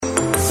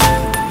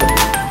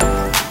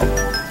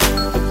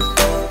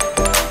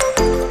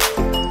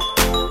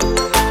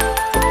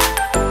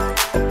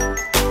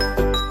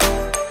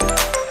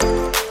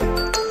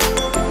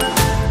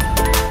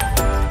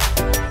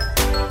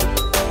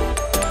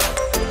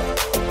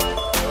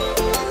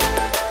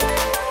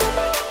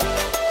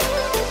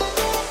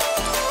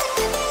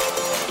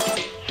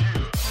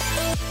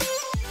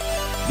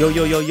Yo,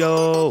 yo, yo,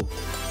 yo.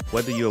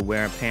 Whether you're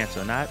wearing pants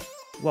or not,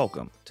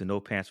 welcome to No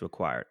Pants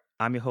Required.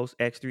 I'm your host,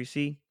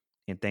 X3C,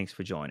 and thanks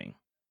for joining.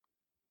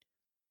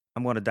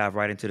 I'm going to dive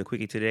right into the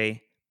quickie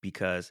today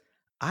because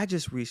I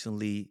just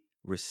recently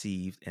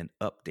received an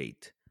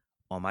update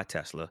on my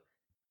Tesla.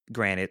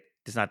 Granted,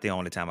 it's not the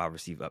only time I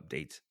receive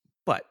updates,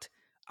 but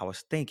I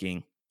was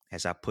thinking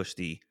as I pushed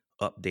the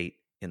update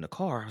in the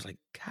car, I was like,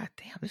 God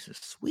damn, this is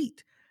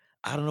sweet.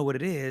 I don't know what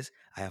it is.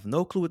 I have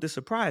no clue what the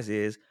surprise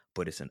is,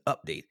 but it's an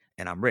update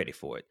and I'm ready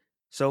for it.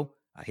 So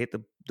I hit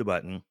the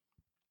button,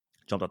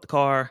 jumped out the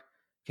car,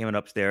 came in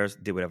upstairs,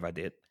 did whatever I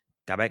did,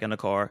 got back in the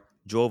car,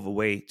 drove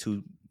away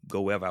to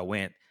go wherever I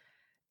went,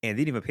 and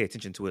didn't even pay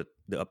attention to what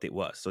the update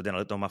was. So then I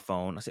looked on my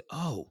phone. I said,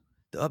 oh,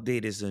 the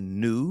update is a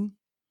new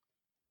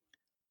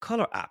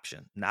color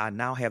option. Now I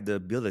now have the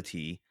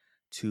ability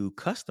to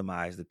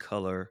customize the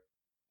color,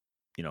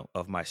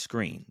 of my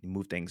screen,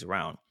 move things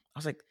around. I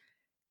was like,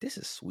 this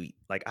is sweet.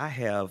 Like I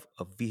have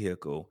a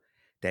vehicle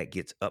that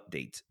gets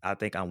updates. I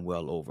think I'm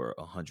well over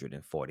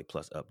 140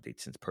 plus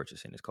updates since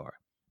purchasing this car.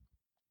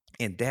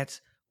 And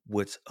that's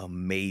what's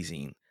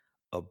amazing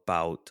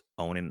about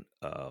owning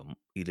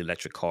either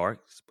electric car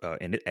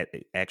and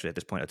actually at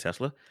this point a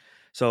Tesla.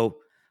 So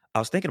I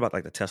was thinking about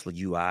like the Tesla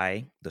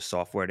UI, the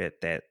software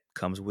that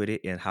comes with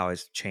it, and how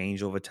it's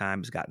changed over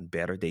time. It's gotten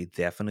better. They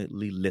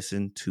definitely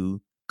listen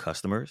to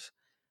customers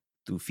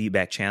through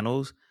feedback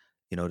channels.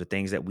 The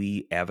things that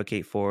we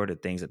advocate for, the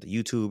things that the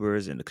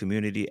YouTubers and the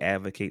community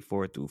advocate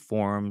for through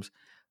forums,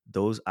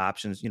 those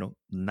options,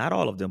 not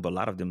all of them, but a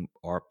lot of them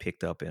are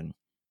picked up and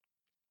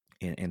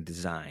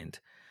designed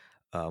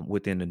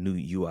within the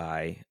new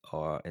UI.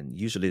 And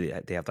usually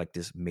they have like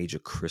this major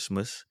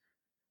Christmas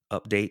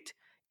update.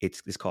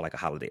 It's called like a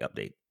holiday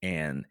update,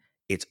 and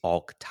it's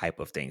all type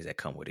of things that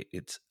come with it.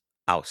 It's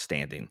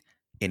outstanding,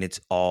 and it's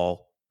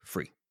all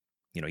free.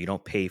 You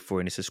don't pay for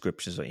any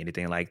subscriptions or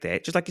anything like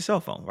that. Just like your cell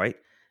phone, right?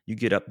 You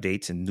get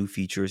updates and new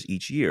features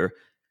each year,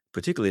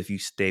 particularly if you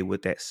stay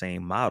with that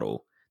same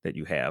model that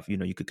you have.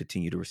 You could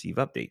continue to receive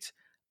updates.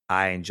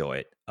 I enjoy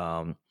it.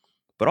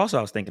 But also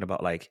I was thinking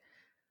about like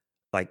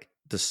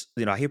this,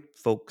 I hear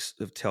folks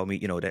tell me,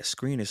 that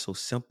screen is so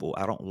simple.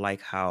 I don't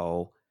like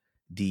how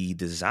the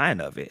design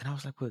of it. And I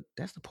was like, but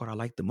that's the part I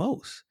like the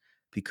most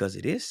because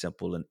it is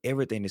simple and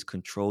everything is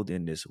controlled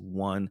in this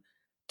one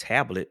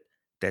tablet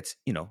that's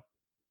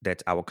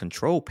our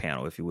control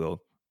panel, if you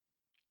will.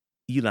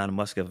 Elon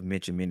Musk have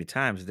mentioned many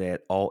times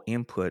that all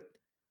input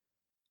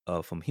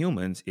from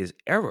humans is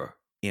error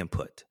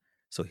input.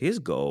 So his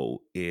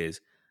goal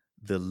is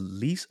the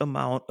least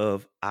amount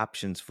of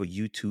options for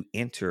you to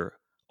enter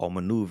or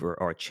maneuver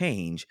or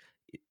change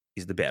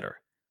is the better.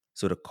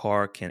 So the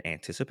car can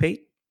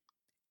anticipate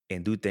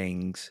and do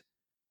things,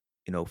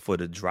 for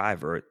the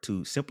driver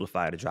to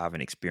simplify the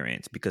driving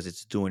experience because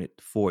it's doing it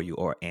for you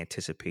or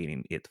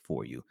anticipating it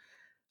for you.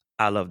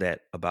 I love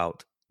that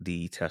about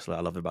the Tesla.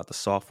 I love it about the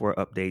software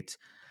updates.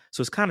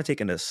 So it's kind of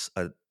taking a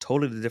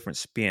totally different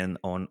spin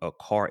on a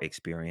car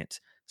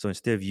experience. So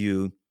instead of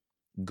you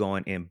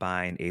going and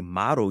buying a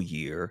model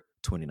year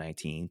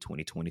 2019,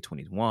 2020,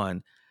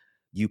 21,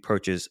 you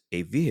purchase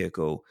a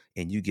vehicle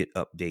and you get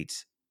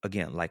updates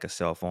again like a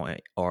cell phone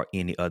or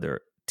any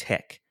other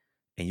tech,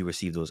 and you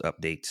receive those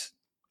updates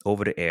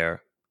over the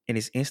air, and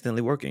it's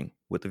instantly working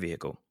with the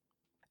vehicle.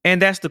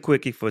 And that's the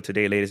quickie for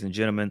today, ladies and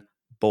gentlemen,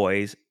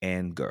 boys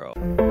and girls.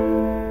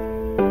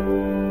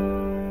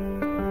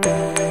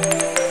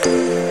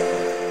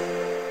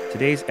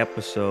 Today's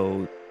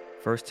episode,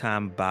 first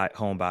time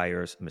home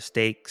buyers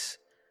mistakes.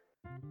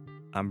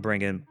 I'm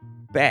bringing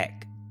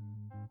back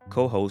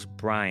co-host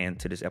Brian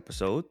to this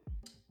episode.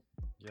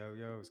 Yo,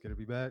 it's good to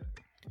be back.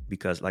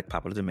 Because like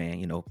popular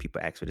demand,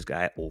 people ask for this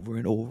guy over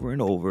and over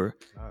and over.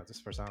 Oh, this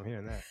is the first time I'm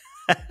hearing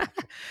that.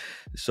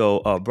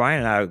 So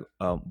Brian and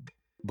I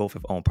both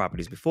have owned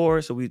properties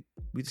before. So we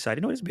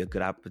decided, this would be a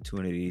good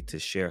opportunity to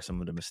share some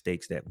of the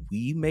mistakes that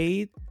we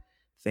made,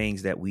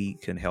 things that we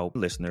can help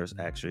listeners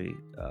actually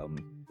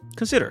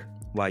consider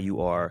while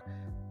you are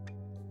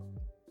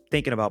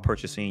thinking about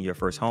purchasing your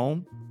first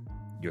home,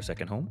 your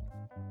second home,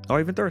 or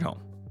even third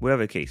home,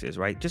 whatever the case is,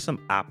 right? Just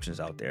some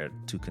options out there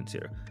to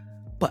consider.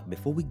 But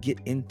before we get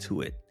into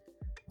it,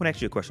 I want to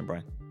ask you a question,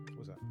 Brian.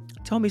 What's that?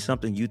 Tell me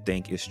something you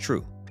think is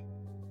true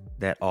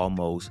that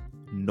almost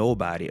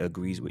nobody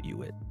agrees with you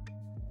with.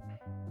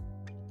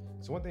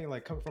 So one thing,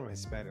 like coming from a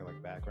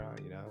Hispanic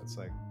background, it's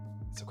like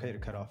it's okay to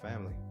cut off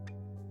family.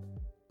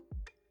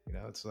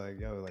 It's like,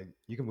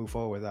 you can move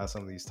forward without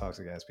some of these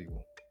toxic ass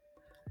people.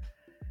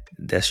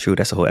 That's true.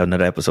 That's a whole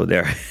another episode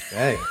there.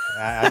 Hey,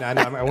 I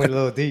know I went a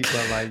little deep,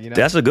 but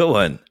that's a good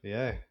one.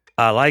 Yeah,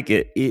 I like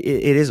it.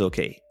 It is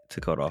okay to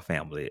cut off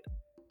family.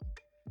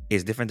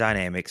 It's different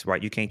dynamics,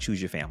 right? You can't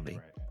choose your family.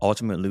 Right.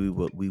 Ultimately,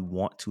 we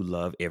want to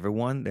love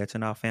everyone that's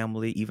in our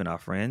family, even our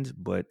friends.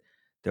 But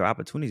there are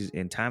opportunities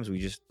and times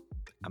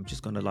I'm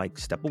just gonna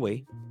step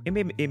away.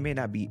 It may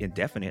not be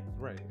indefinite,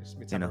 right? It's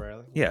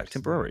temporarily. Yeah,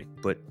 temporary,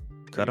 but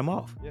cut them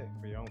off. Yeah,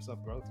 for your own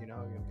self growth.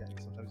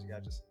 Sometimes you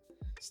gotta just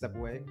step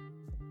away.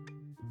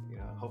 You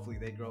know, hopefully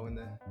they grow in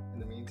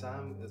the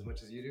meantime as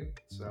much as you do.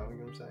 So you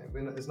know what I'm saying?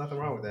 But there's nothing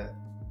wrong with that.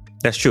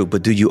 That's true.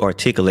 But do you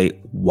articulate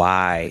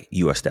why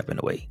you are stepping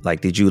away?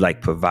 Like, did you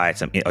like provide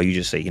some, or you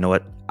just say, you know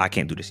what, I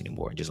can't do this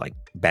anymore, and just like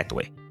backed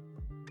away?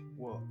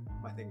 Well,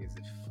 my thing is,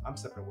 if I'm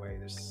stepping away,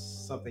 there's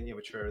something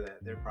immature that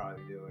they're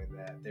probably doing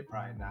that they're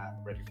probably not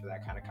ready for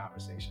that kind of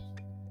conversation.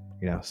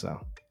 You know, so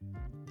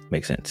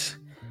makes sense.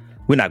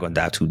 We're not going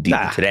to dive too deep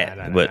into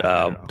that, but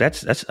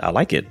that's I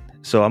like it.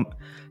 So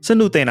it's a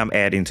new thing I'm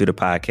adding to the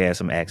podcast.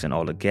 I'm asking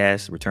all the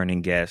guests,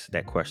 returning guests,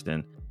 that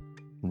question.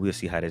 We'll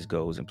see how this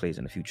goes and plays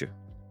in the future.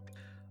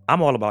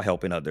 I'm all about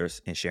helping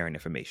others and sharing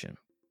information.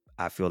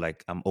 I feel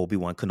like I'm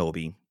Obi-Wan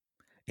Kenobi,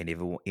 and if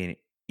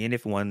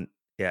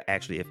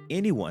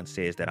anyone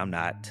says that I'm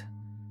not,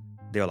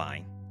 they're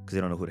lying because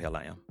they don't know who the hell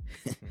I am.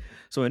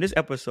 So in this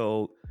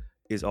episode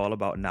is all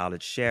about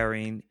knowledge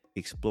sharing,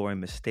 exploring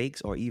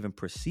mistakes or even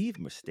perceived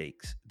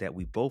mistakes that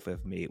we both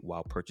have made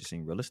while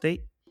purchasing real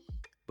estate.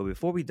 But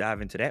before we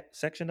dive into that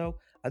section, though,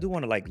 I do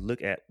want to like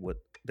look at what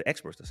the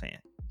experts are saying,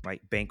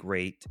 right?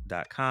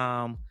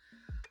 Bankrate.com,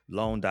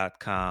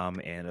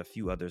 loan.com, and a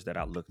few others that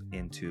I looked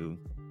into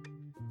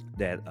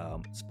that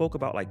spoke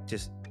about like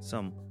just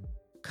some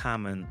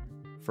common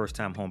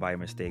first-time homebuyer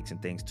mistakes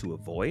and things to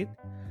avoid.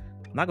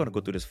 I'm not going to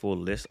go through this full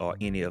list or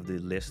any of the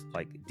lists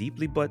like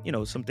deeply, but you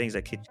know, some things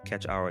that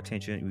catch our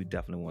attention we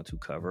definitely want to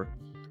cover.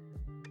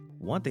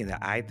 One thing that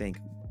I think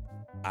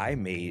I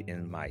made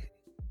in my,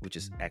 which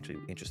is actually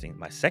interesting,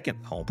 my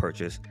second home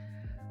purchase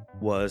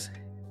was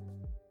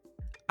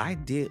I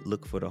did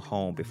look for the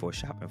home before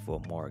shopping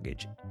for a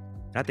mortgage.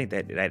 And I think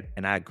that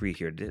and I agree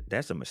here,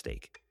 that's a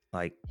mistake.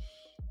 Like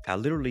I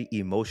literally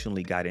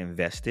emotionally got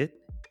invested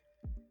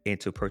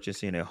into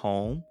purchasing a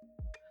home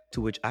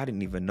to which I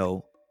didn't even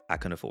know I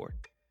can afford.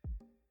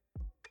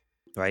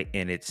 Right.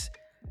 And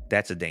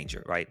that's a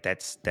danger, right?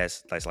 That's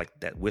like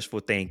that wishful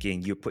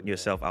thinking. You're putting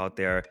yourself out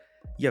there.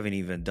 You haven't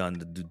even done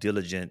the due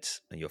diligence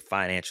and your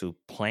financial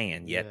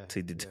plan yet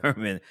to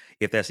determine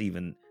if that's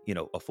even, you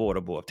know,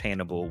 affordable,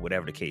 obtainable,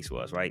 whatever the case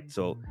was. Right.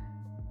 So,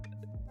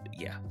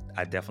 yeah,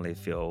 I definitely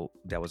feel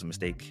that was a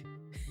mistake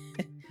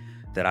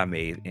that I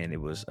made. And it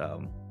was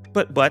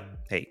but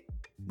hey,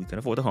 we can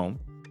afford the home.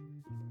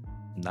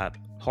 Not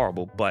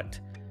horrible, but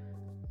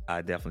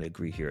I definitely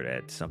agree here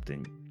that it's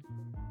something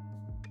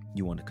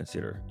you want to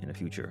consider in the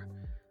future.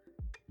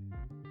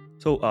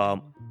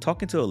 So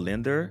talking to a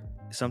lender,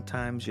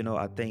 sometimes, you know,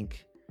 I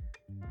think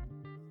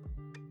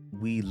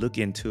we look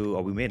into,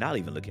 or we may not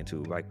even look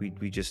into, right?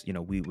 We just, you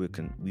know, we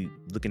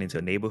looking into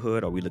a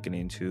neighborhood, or we looking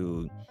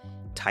into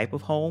type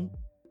of home,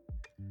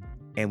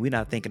 and we're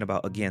not thinking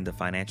about, again, the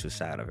financial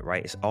side of it,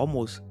 right? It's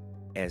almost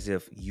as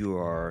if you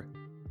are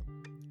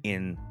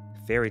in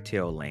fairy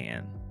tale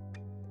land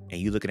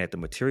and you're looking at the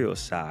material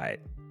side,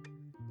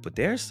 but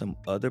there's some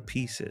other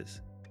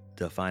pieces,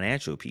 the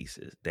financial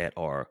pieces, that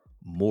are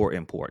more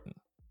important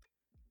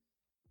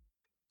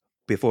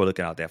before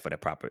looking out there for that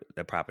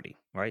property,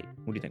 right?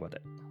 What do you think about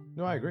that?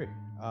 No, I agree.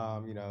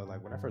 You know,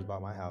 like when I first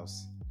bought my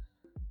house,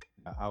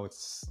 I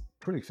was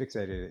pretty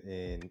fixated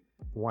in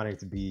wanting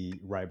to be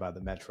right by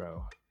the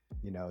metro,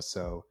 you know,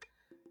 so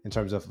in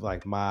terms of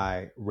like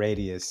my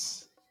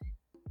radius,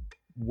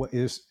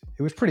 it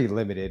was pretty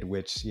limited,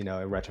 which, you know,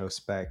 in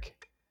retrospect,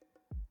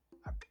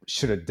 I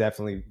should have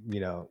definitely,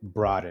 you know,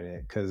 broadened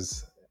it,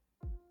 because,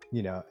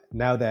 you know,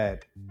 now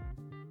that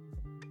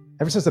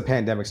ever since the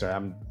pandemic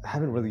started, I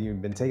haven't really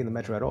even been taking the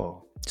metro at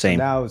all. Same.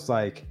 So now it's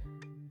like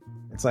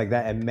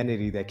that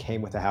amenity that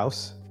came with the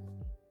house.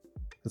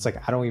 It's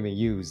like I don't even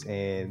use,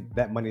 and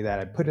that money that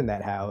I put in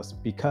that house,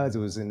 because it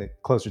was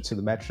closer to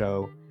the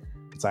metro,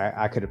 it's like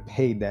I could have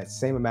paid that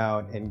same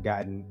amount and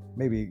gotten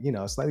maybe, you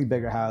know, a slightly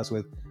bigger house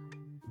with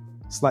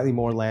slightly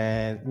more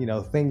land, you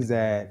know, things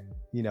that,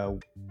 you know,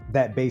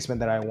 that basement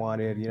that I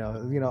wanted, you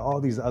know, all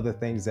these other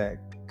things that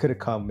could have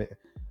come.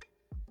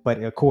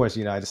 But of course,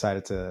 you know, I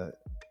decided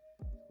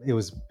it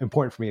was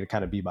important for me to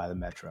kind of be by the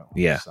metro.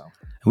 Yeah. So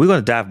we're going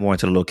to dive more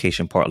into the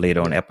location part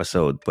later on the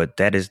episode, but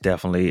that is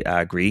definitely,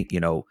 I agree. You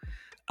know,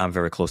 I'm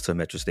very close to a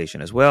metro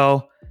station as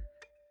well,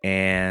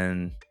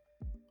 and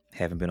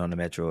haven't been on the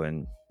metro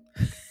in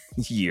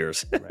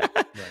years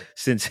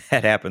since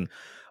that happened.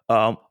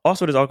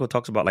 Also, this article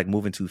talks about like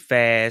moving too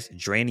fast,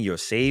 draining your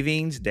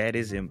savings. That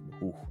is, you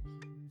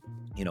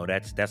know,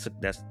 that's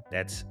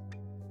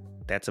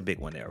a big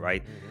one there,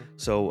 right? Mm-hmm.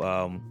 So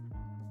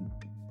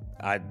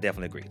I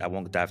definitely agree. I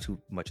won't dive too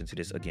much into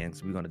this again,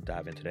 because we're going to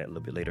dive into that a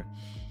little bit later.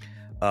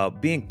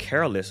 Being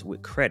careless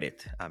with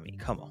credit. I mean,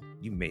 come on,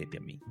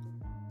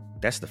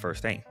 that's the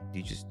first thing.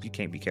 You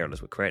can't be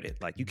careless with credit.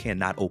 Like, you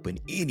cannot open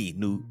any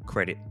new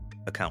credit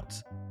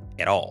accounts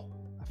at all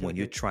when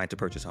you're trying to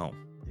purchase a home.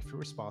 If you're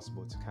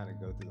responsible to kind of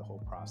go through the whole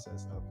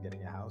process of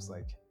getting a house,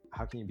 like,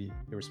 how can you be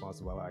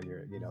irresponsible about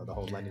your, you know, the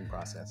whole lending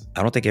process?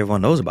 I don't think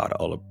everyone knows about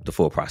all of the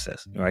full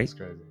process, right? That's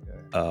crazy.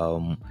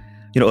 Yeah.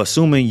 You know,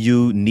 assuming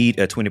you need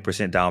a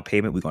 20% down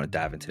payment, we're going to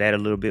dive into that a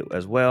little bit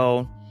as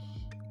well.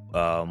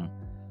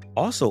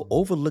 Also,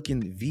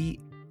 overlooking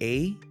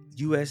VA,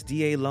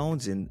 USDA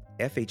loans and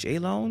FHA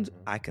loans,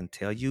 I can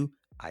tell you,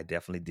 I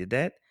definitely did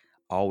that.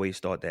 Always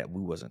thought that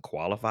we wasn't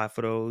qualified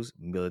for those.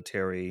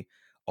 Military,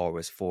 or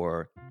was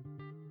for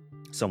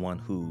someone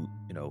who,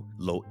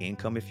 low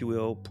income, if you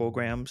will,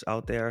 programs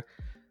out there.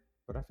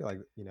 But I feel like,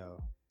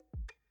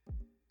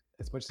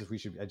 as much as we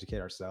should educate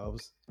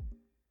ourselves,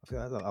 I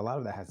feel like a lot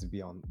of that has to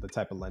be on the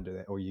type of lender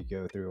that or you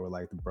go through, or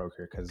like the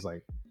broker, because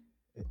like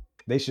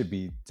they should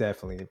be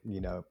definitely,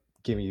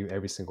 giving you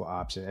every single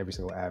option, every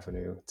single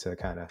avenue to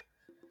kind of,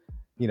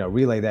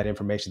 relay that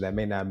information that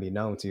may not be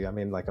known to you. I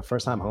mean, like a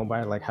first time home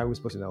buyer, like how are we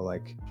supposed to know,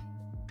 like,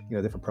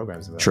 different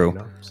programs about, True.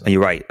 So. And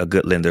you're right. A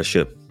good lender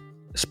should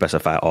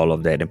specify all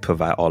of that and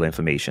provide all the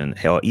information.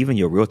 Hell, even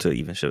your realtor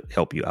even should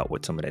help you out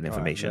with some of that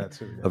information.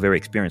 Too, yeah. A very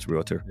experienced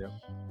realtor. Yeah.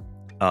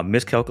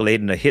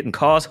 Miscalculating the hidden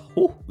cost.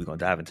 We're going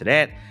to dive into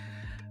that.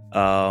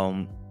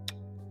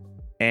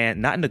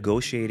 And not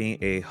negotiating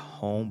a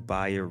home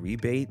buyer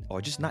rebate,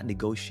 or just not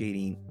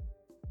negotiating,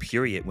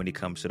 period, when it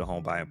comes to the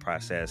home buying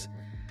process.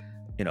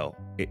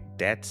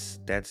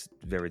 That's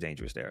very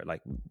dangerous there.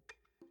 Like,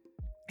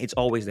 it's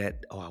always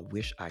that, I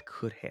wish I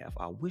could have.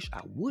 I wish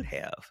I would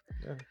have.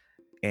 Yeah.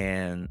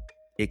 And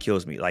it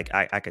kills me. Like,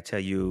 I could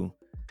tell you,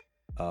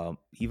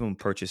 even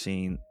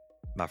purchasing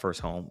my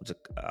first home,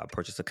 I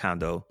purchased a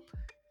condo,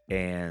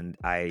 and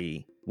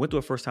I went through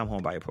a first-time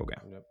home buyer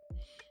program. Yep.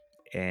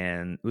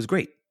 And it was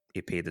great.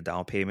 It paid the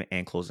down payment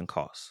and closing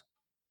costs.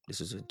 This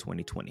was in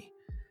 2020.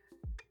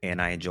 And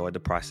I enjoyed the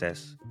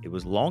process. It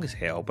was long as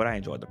hell, but I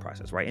enjoyed the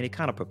process, right? And it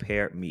kind of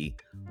prepared me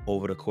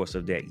over the course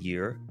of that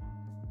year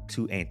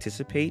to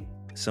anticipate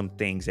some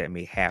things that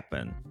may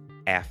happen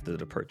after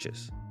the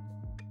purchase,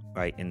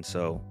 right? And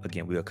so,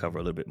 again, we'll cover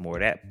a little bit more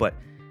of that. But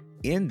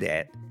in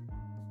that,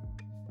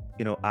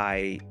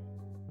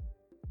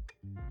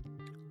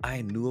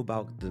 I knew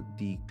about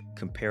the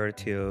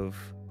comparative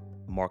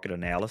market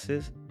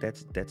analysis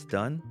that's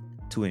done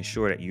to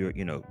ensure that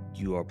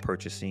you are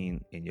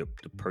purchasing and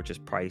the purchase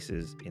price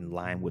is in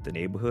line with the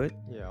neighborhood.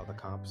 Yeah, all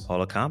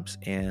the comps.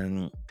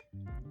 And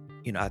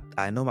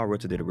I know my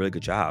realtor did a really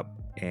good job,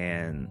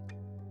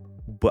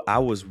 but I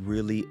was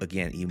really,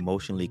 again,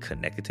 emotionally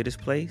connected to this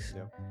place.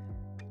 Yep.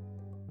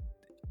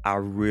 I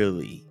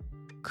really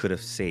could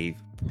have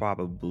saved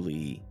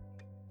probably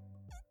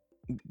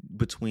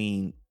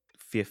between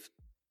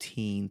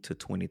 $15,000 to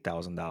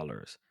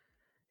 $20,000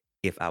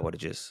 if I would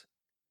have just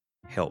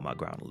held my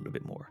ground a little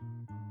bit more.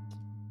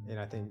 And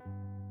I think,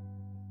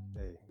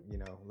 hey,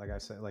 like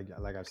I've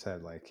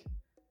said,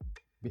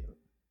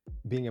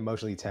 being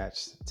emotionally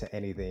attached to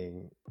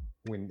anything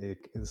when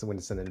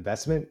it's an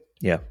investment,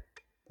 yeah,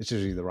 it's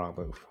usually the wrong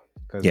move.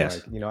 Because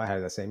yes. I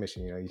had that same issue.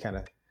 You kind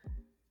of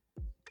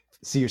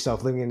see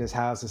yourself living in this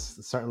house, this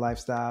certain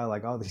lifestyle,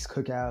 like all these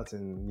cookouts,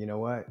 and you know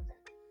what?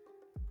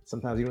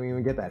 Sometimes you don't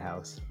even get that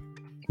house.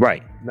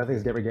 Right.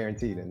 Nothing's ever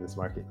guaranteed in this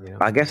market.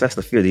 I guess that's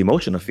the fear. The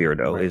emotional fear,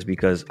 though, right, is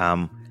because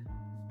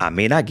I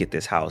may not get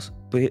this house,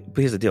 but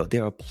here's the deal: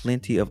 there are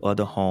plenty of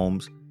other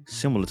homes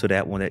similar to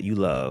that one that you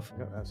love.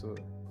 Yeah,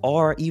 absolutely.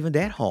 Or even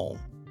that home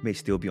may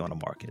still be on the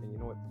market. And you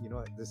know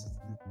what? This is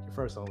your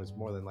first home is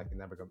more than likely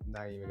not even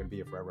going to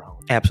be a forever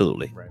home.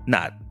 Absolutely. Right.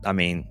 Not. I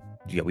mean,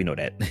 yeah, we know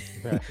that.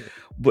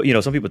 But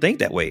some people think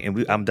that way,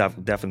 and I'm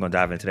definitely going to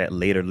dive into that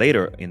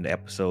later in the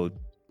episode.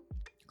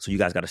 So you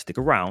guys got to stick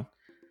around.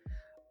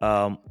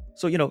 So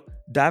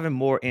diving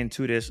more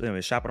into this,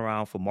 shopping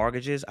around for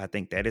mortgages, I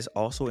think that is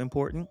also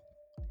important.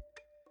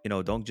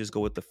 Don't just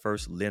go with the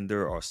first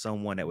lender or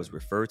someone that was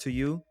referred to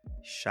you.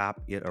 Shop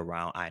it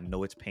around. I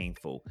know it's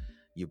painful.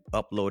 You're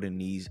uploading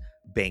these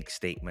bank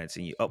statements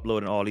and you're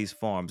uploading all these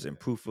forms and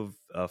proof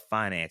of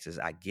finances.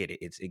 I get it.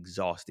 It's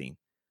exhausting.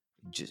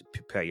 Just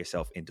prepare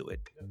yourself into it.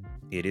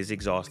 It is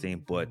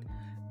exhausting, but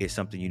it's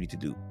something you need to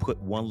do.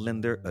 Put one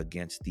lender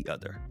against the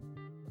other.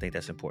 I think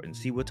that's important.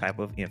 See what type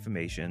of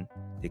information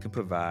they can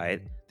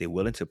provide, they're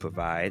willing to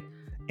provide,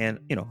 and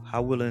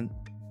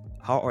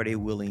how are they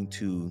willing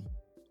to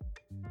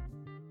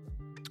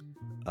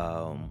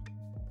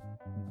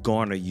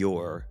garner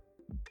your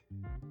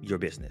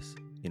business.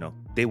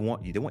 They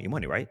want your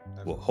money, right?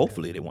 Absolutely. Well,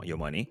 hopefully they want your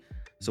money.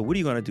 So what are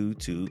you going to do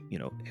to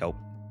help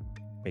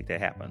make that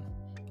happen?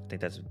 I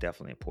think that's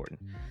definitely important.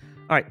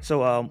 All right,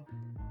 so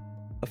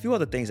a few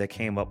other things that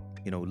came up,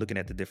 looking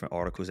at the different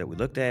articles that we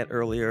looked at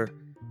earlier,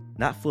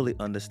 not fully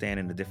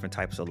understanding the different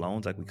types of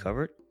loans like we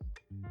covered.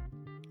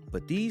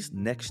 But these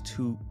next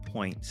 2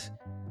 points,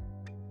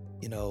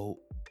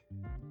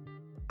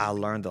 I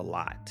learned a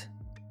lot.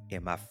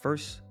 In my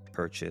first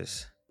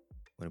purchase,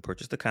 when I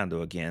purchased the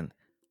condo again,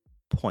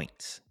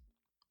 points,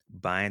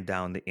 buying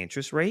down the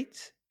interest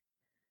rate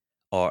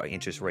or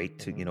interest rate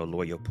to,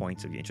 lower your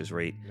points of your interest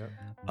rate.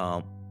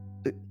 Yep.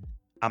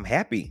 I'm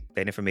happy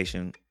that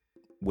information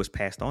was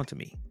passed on to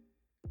me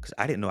because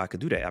I didn't know I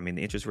could do that. I mean,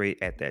 the interest rate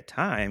at that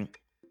time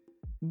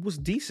was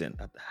decent.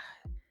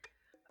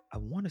 I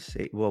want to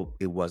say, well,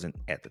 it wasn't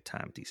at the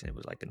time decent. It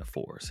was like in the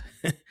 4s,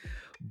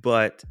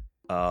 but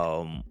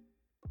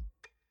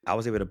I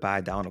was able to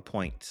buy down the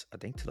points, I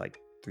think, to like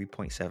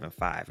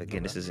 3.75.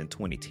 Again, this is in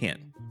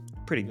 2010.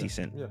 Pretty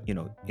decent, yeah.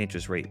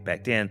 Interest rate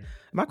back then.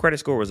 My credit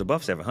score was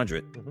above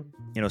 700.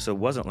 So it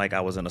wasn't like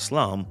I was in a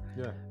slum.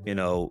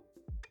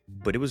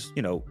 But it was,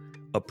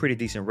 a pretty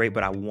decent rate,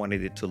 but I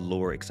wanted it to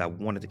lower it because I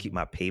wanted to keep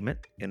my payment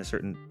in a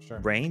certain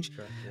range.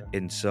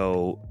 And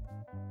so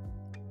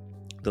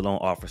the loan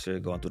officer,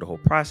 going through the whole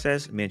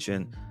process,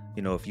 mentioned,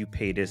 if you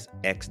pay this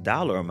X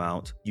dollar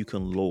amount, you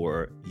can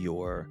lower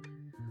your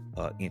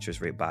interest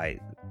rate by,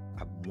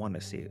 I want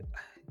to say it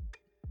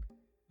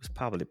was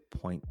probably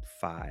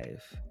 0.5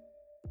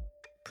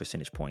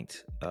 percentage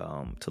points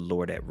to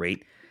lower that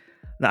rate.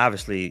 Now,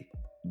 obviously,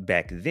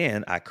 back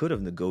then I could have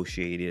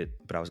negotiated,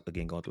 but I was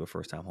again going through a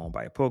first time home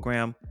buyer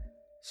program,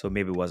 so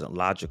maybe it wasn't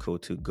logical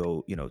to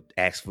go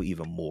ask for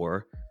even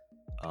more,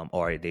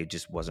 or they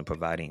just wasn't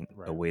providing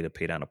a way to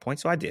pay down the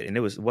points. So I did, and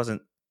it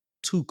wasn't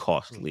too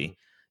costly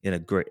in a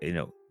great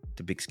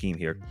the big scheme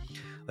here.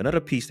 Another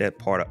piece that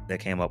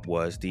came up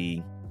was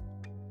the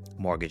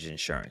mortgage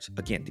insurance,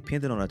 again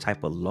depending on the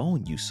type of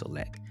loan you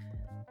select,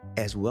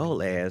 as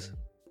well as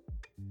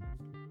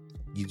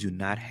you do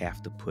not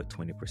have to put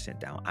 20%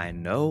 down. I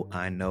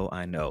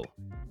know.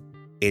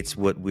 It's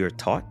what we're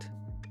taught.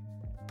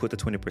 Put the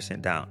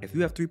 20% down. If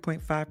you have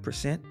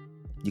 3.5%,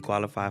 you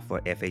qualify for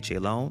an FHA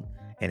loan,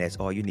 and that's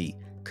all you need.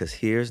 Because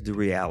here's the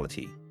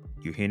reality.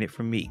 You're hearing it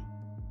from me.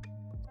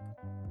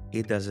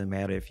 It doesn't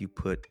matter if you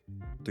put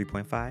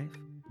 3.5,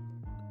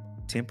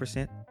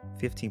 10%,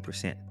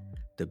 15%.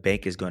 The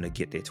bank is going to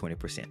get their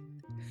 20%.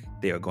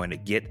 They are going to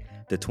get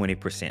the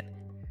 20%.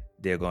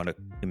 They're going to,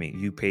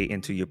 you pay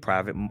into your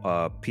private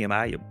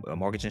PMI, your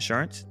mortgage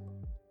insurance.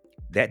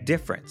 That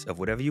difference of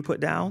whatever you put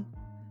down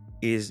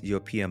is your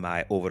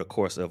PMI over the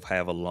course of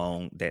however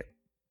long that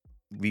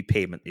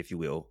repayment, if you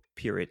will,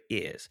 period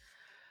is.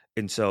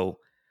 And so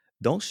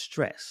don't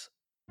stress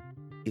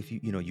if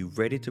you're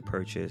ready to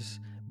purchase,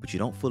 but you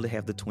don't fully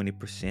have the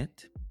 20%.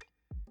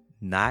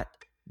 Not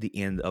the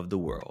end of the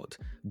world.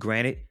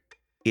 Granted,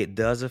 it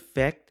does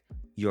affect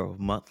your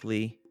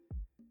monthly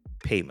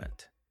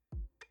payment.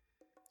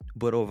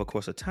 But over the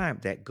course of time,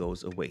 that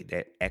goes away.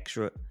 That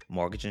extra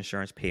mortgage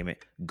insurance payment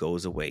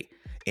goes away.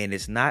 And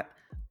it's not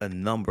a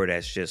number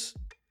that's just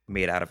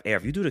made out of air.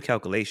 If you do the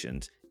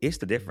calculations, it's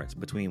the difference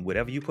between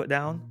whatever you put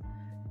down,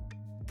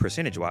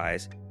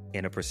 percentage-wise,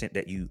 and the percent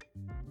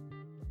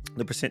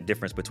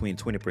difference between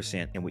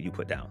 20% and what you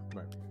put down.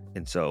 Right.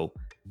 And so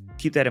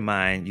keep that in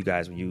mind, you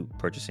guys, when you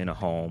purchasing a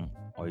home,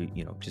 or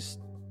just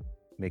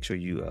make sure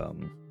you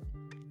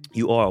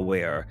are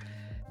aware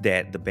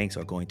that the banks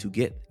are going to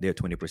get their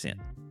 20%.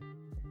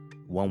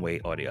 One way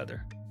or the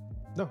other.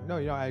 No,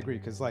 I agree.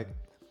 Because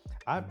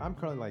I'm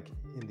currently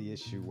in the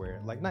issue where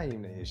not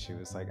even an issue.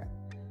 It's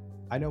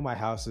I know my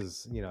house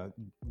is,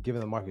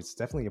 given the market, it's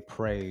definitely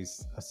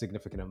appraised a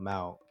significant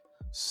amount.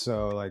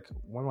 So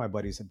one of my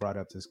buddies had brought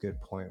up this good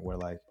point where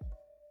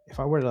if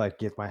I were to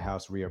get my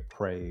house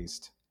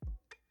reappraised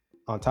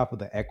on top of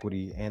the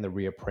equity and the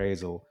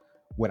reappraisal,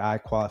 would I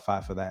qualify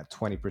for that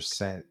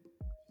 20%, of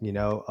the, you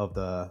know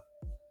what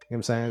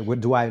I'm saying?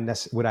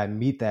 Would I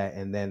meet that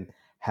and then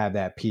have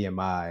that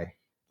PMI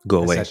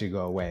go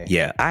away?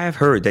 Yeah, I have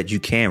heard that you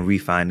can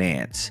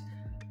refinance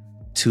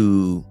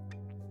to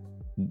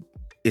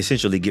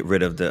essentially get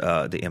rid of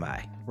the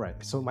MI. Right.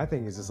 So my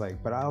thing is just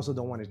but I also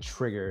don't want to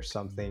trigger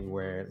something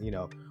where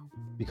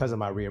because of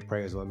my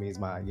reappraisal, it means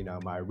my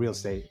my real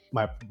estate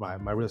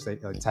real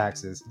estate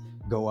taxes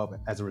go up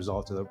as a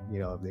result of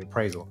the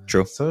appraisal.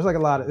 True. So there's a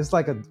lot of, it's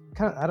like a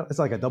kind of, it's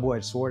like a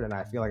double-edged sword, and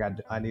I feel like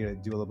I need to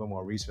do a little bit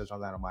more research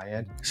on that on my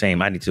end.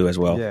 Same, I need to as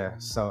well. Yeah.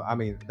 So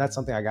that's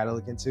something I got to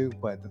look into.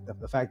 But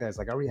the fact that it's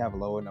I already have a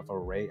low enough of a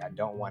rate, I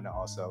don't want to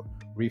also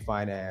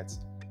refinance.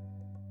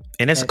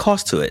 And there's a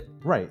cost to it.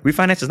 Right.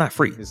 Refinance is not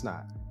free. It's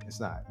not.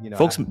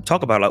 Folks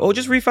talk about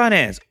just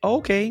refinance.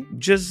 Okay,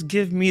 just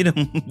give me the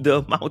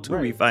amount to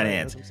refinance. Right,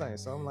 that's what I'm saying.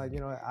 So I'm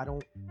I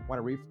don't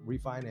want to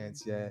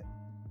refinance yet.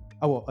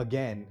 Oh well,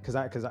 again, because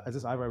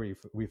I've already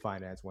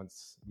refinanced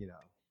once,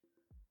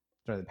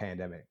 during the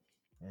pandemic,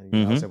 and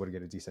I was able to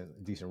get a decent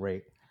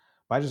rate.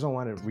 But I just don't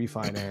want to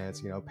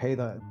refinance. Pay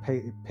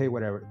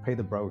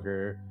the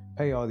broker,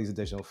 pay all these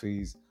additional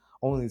fees,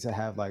 only to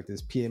have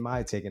this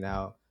PMI taken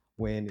out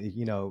when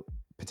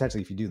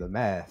potentially if you do the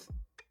math,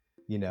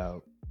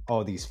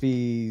 all these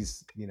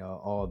fees,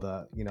 all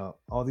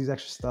these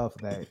extra stuff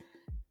that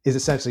is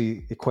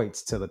essentially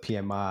equates to the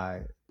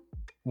PMI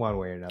one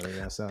way or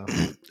another. So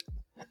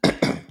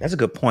that's a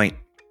good point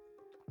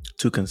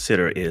to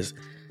consider, is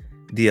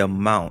the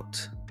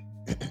amount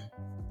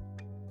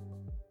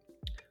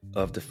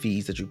of the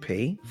fees that you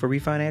pay for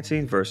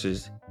refinancing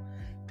versus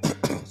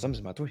something's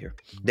in my throat here,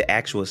 the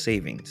actual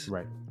savings,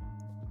 right?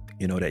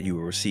 That you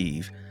will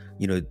receive.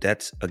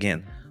 That's,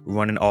 again,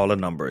 running all the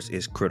numbers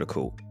is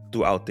critical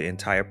throughout the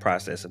entire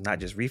process of not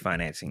just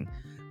refinancing,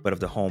 but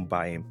of the home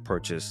buying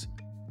purchase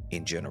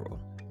in general.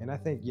 And I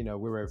think,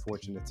 we're very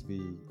fortunate to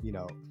be,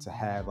 to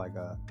have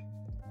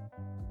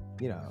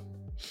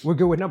we're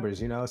good with numbers,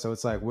 so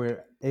it's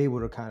we're able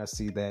to kind of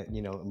see that,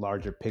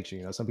 larger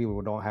picture. Some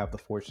people don't have the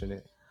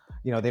fortunate,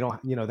 they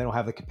don't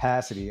have the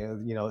capacity,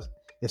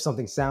 if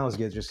something sounds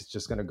good,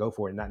 just going to go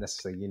for it, not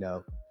necessarily,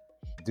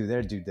 do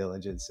their due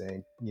diligence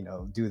and,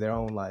 do their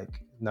own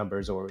like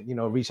numbers, or,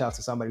 reach out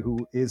to somebody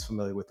who is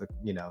familiar with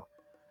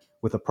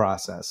with the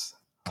process.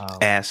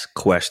 Ask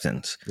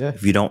questions. Yeah.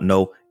 If you don't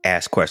know,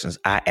 ask questions.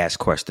 I ask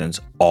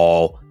questions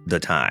all the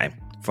time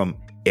from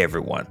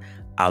everyone.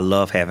 I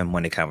love having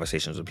money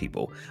conversations with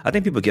people. I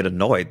think people get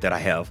annoyed that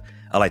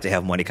I like to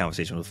have money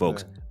conversations with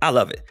folks. Yeah. I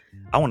love it.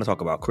 I want to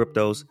talk about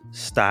cryptos,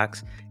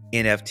 stocks,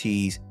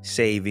 NFTs,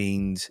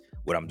 savings,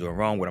 what I'm doing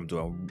wrong, what I'm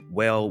doing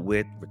well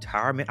with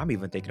retirement. I'm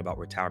even thinking about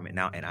retirement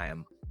now, and I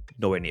am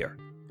nowhere near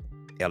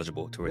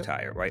eligible to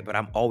retire, right? But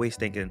I'm always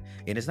thinking,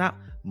 and it's not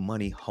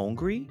money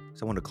hungry.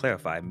 So I want to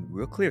clarify, I'm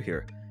real clear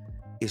here.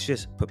 It's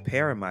just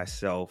preparing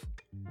myself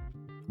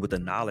with the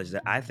knowledge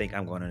that I think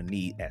I'm going to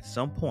need at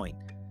some point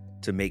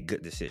to make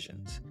good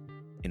decisions.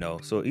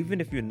 So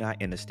even if you're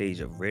not in the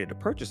stage of ready to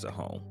purchase a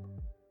home,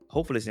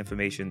 hopefully this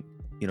information,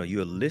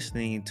 you're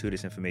listening to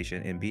this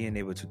information and being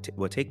able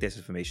to take this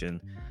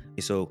information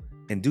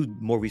and do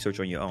more research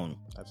on your own.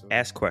 Absolutely.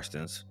 Ask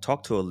questions,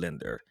 talk to a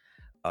lender,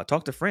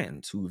 talk to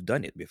friends who've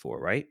done it before,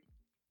 right?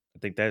 I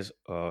think that's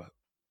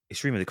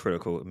extremely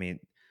critical. I mean,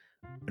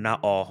 not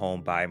all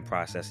home buying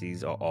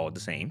processes are all the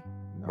same,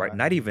 right?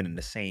 Not even in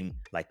the same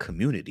like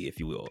community, if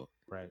you will.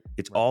 Right.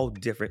 It's all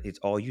different. It's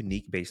all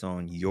unique based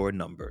on your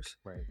numbers.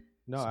 Right.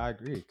 No, I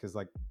agree. Because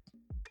like,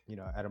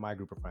 out of my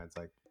group of friends,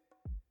 like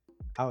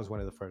I was one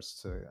of the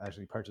first to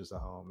actually purchase a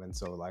home. And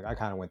so like I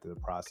kind of went through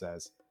the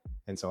process.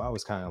 And so I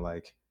was kind of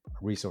like a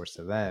resource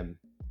to them,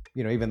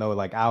 even though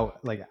like I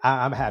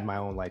had my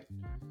own like,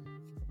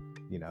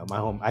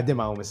 I did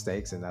my own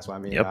mistakes, and that's why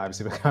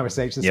obviously the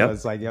conversation. So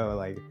it's like,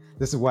 like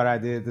this is what I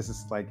did. This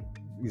is like,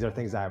 these are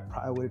things that I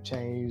probably would have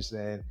changed.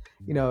 And,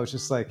 it's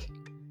just like,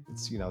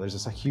 there's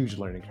just a huge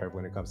learning curve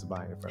when it comes to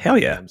buying it. Hell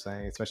yeah. You know what I'm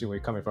saying? Especially when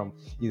you're coming from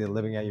either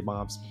living at your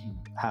mom's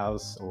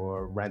house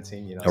or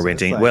renting, Or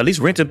renting. Like, well, at least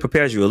renting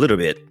prepares you a little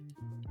bit.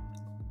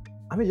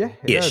 I mean, yeah.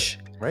 Ish.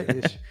 Does, right?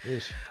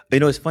 Ish.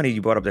 It's funny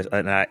you brought up this,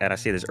 and I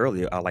said this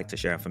earlier, I like to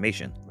share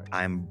information. Right.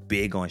 I'm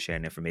big on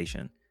sharing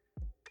information.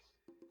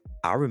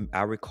 I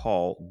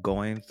recall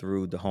going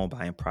through the home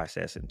buying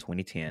process in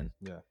 2010.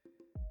 Yeah.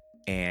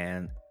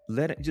 And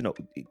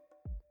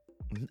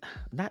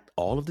not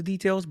all of the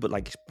details, but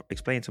like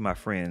explain to my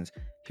friends,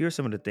 here's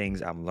some of the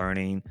things I'm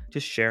learning,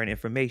 just sharing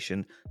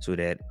information so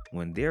that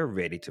when they're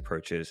ready to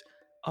purchase,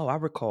 oh, I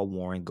recall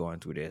Warren going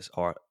through this,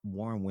 or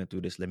Warren went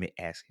through this. Let me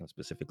ask him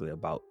specifically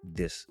about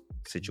this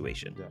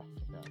situation. Yeah.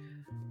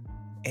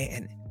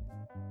 And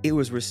it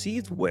was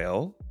received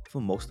well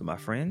from most of my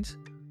friends,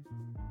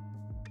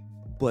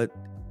 but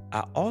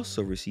I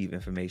also receive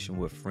information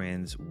where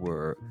friends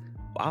were,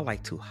 I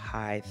like to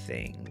hide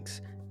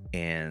things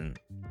and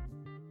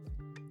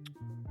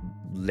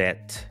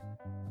let,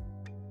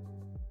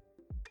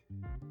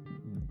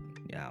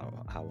 I don't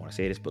know how I want to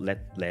say this, but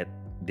let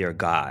their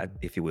God,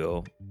 if you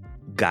will,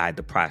 guide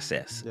the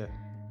process. Yeah.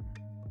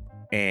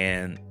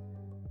 And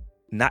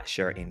not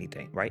share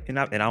anything, right? And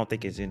I don't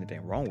think there's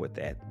anything wrong with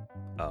that.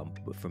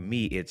 But for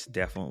me, it's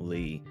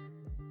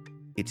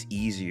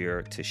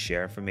easier to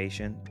share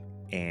information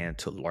and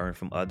to learn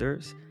from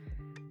others,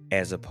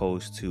 as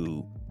opposed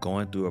to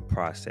going through a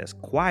process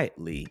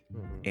quietly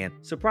and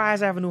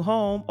surprise, I have a new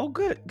home. Oh,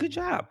 good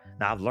job.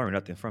 Now I've learned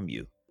nothing from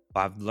you.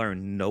 I've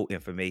learned no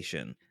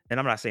information. And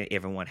I'm not saying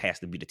everyone has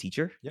to be the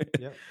teacher.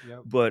 Yep.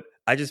 But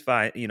I just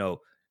find,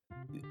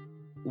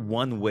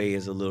 one way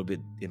is a little bit,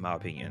 in my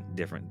opinion,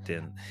 different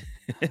than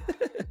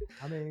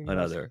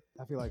another.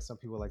 I feel like some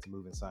people like to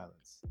move in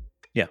silence.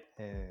 Yeah.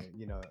 And,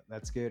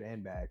 that's good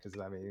and bad. Because,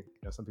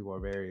 some people are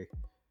very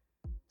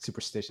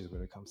superstitious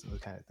when it comes to those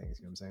kind of things.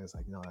 You know what I'm saying? It's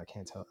like, no, I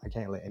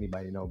can't let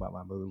anybody know about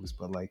my moves.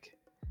 But like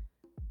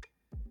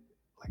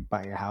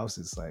buying a house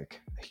is like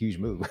a huge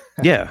move.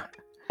 Yeah.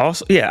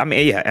 Also, yeah. I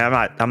mean,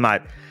 yeah. I'm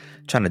not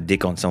trying to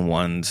dick on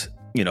someone's,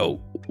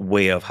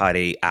 way of how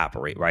they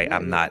operate, right?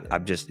 Yeah,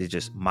 it's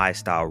just my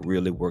style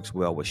really works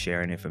well with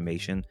sharing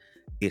information,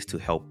 is to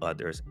help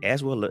others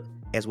as well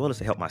as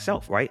to help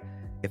myself, right?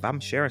 If I'm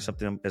sharing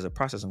something as a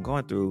process I'm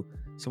going through,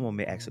 someone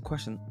may ask a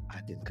question,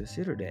 I didn't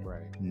consider that.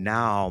 Right.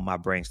 Now my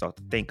brain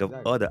starts to think of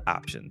other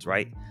options,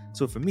 right?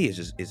 So for me,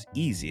 it's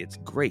easy. It's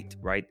great,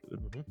 right?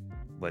 Mm-hmm.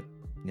 But,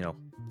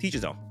 teach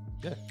his own.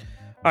 Yeah.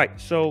 All right.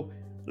 So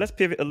let's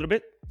pivot a little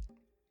bit.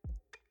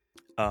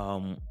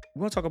 We're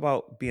going to talk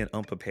about being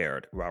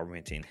unprepared while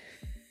renting.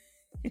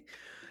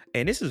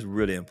 And this is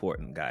really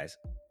important, guys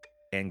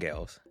and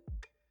gals.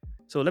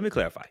 So let me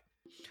clarify.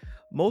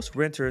 Most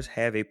renters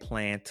have a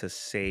plan to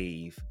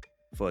save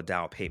for a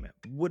down payment,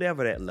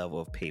 whatever that level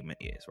of payment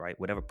is, right?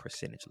 Whatever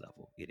percentage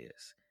level it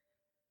is.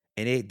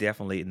 And they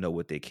definitely know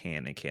what they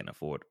can and can't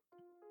afford.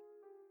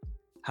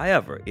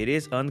 However, it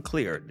is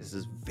unclear. This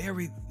is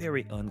very,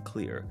 very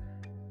unclear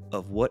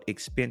of what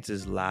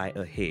expenses lie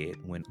ahead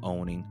when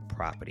owning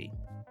property.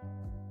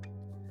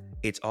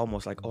 It's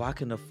almost like, I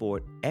can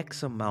afford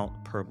X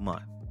amount per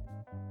month.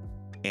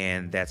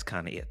 And that's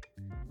kind of it.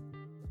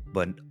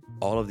 But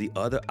all of the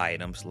other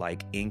items,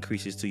 like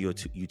increases to your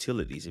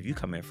utilities, if you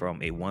come in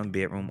from a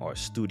 1-bedroom or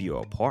studio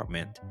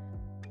apartment,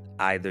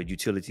 either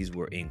utilities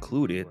were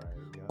included Right.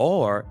 Yeah.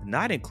 or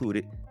not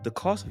included. The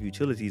cost of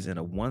utilities in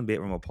a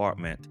 1-bedroom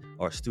apartment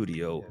or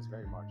studio Yeah, it's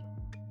very marginal.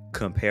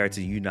 compared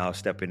to you now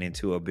stepping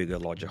into a bigger,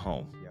 larger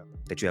home Yep.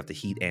 that you have to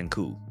heat and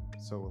cool.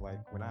 So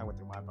like when I went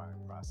through my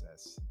buying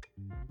process,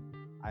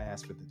 I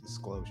asked for the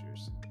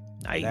disclosures.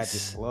 Nice. That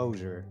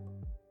disclosure,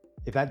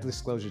 if that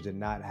disclosure did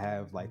not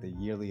have like the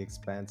yearly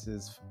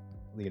expenses,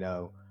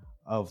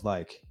 of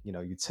like,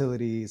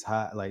 utilities,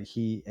 hot, like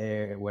heat,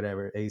 air,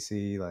 whatever,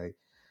 AC, like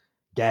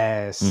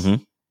gas,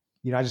 Mhm.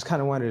 I just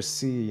kind of wanted to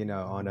see,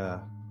 on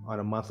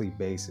a monthly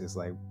basis,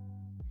 like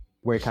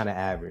where it kind of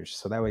average.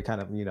 So that way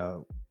kind of,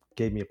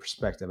 gave me a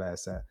perspective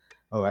as to,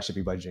 oh, I should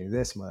be budgeting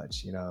this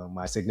much.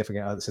 My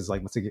significant other, since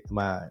like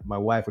my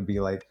wife would be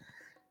like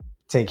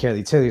taking care of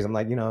the utilities. I'm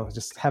like,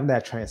 just having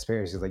that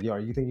transparency is like, yo,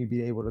 you think you'd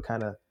be able to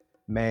kind of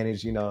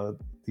manage,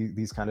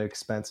 these kind of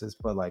expenses,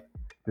 but like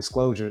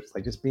disclosures,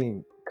 like just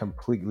being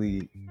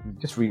completely,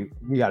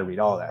 you got to read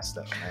all that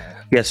stuff, man.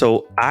 Yeah,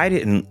 so I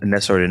didn't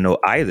necessarily know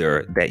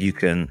either that you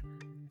can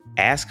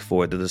ask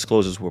for it. The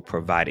disclosures were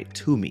provided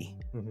to me.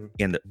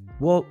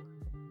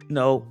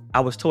 No, I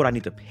was told I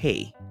need to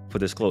pay for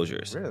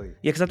disclosures. Really?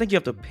 Yeah, because I think you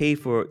have to pay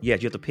for,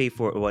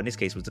 well, in this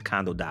case, it was the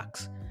condo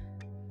docs.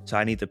 So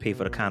I need to pay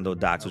for the condo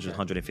docs, which was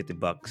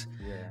 $150.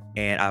 Yeah.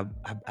 And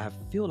I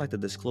feel like the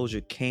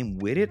disclosure came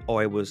with it,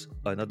 or it was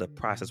another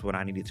process when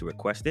I needed to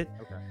request it.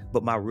 Okay.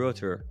 But my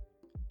realtor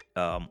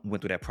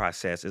went through that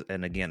process.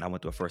 And again, I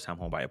went through a first-time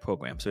home buyer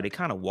program. So they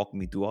kind of walked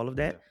me through all of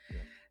that. Yeah.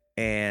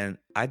 And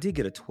I did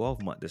get a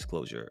 12-month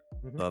disclosure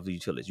of the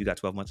utilities. You got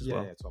 12 months as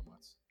well? Yeah, 12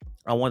 months.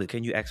 I wonder,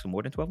 can you ask for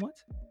more than 12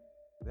 months?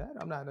 That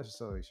I'm not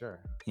necessarily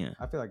sure. Yeah.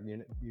 I feel like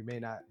you may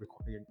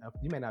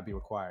not be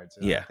required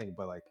to. Yeah. I think,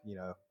 but like,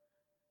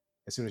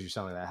 as soon as you're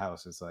selling that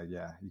house, it's like,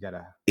 yeah, you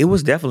gotta. It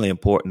was definitely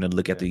important to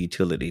look at the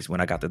utilities when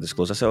I got the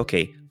disclosure. I said,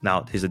 okay,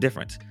 now here's the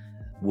difference.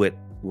 What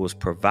was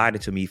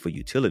provided to me for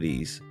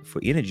utilities,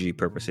 for energy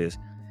purposes,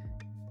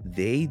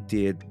 they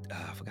did,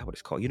 I forgot what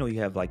it's called. You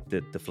have like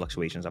the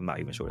fluctuations. I'm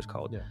not even sure what it's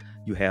called. Yeah.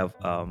 You have,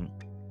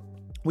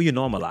 you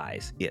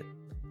normalize it,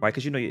 right?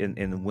 Because,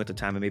 in the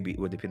wintertime, it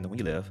would depend on where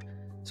you live.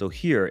 So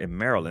here in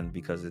Maryland,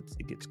 because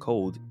it gets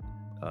cold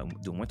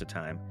during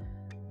wintertime,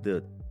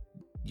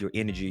 your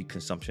energy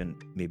consumption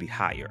may be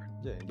higher,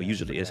 but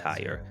usually is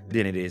higher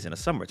than it is in the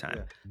summertime.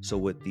 Yeah. So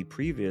with the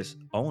previous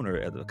owner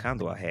of the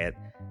condo I had,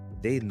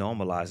 they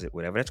normalized it,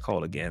 whatever that's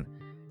called again,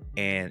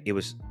 and it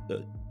was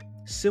a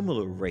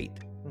similar rate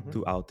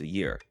throughout the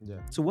year. Yeah.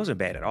 So it wasn't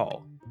bad at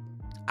all.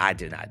 I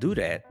did not do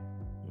that.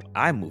 When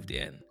I moved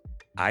in,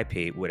 I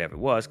paid whatever it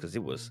was because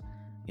it was,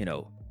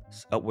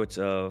 upwards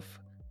of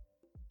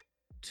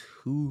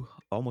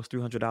almost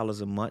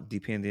 $300 a month,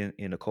 depending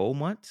in the cold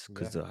months,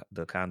 because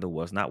the condo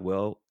was not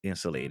well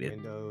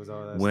insulated.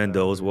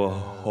 Windows were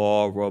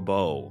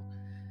horrible.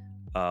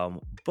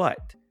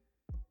 But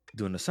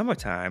during the summer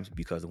times,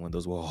 because the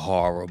windows were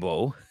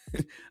horrible,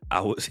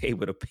 I was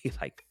able to pay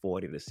like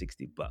 $40 to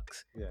 $60.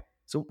 Yeah.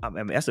 So I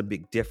mean, that's a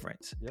big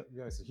difference. Yep.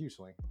 Yeah, it's a huge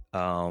swing.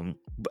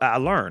 But I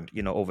learned,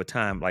 over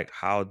time, like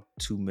how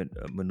to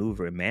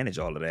maneuver and manage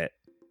all of that.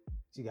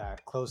 You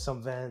gotta close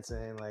some vents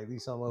and like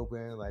leave some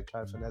open, like try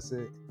to finesse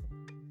it.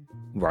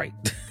 Right.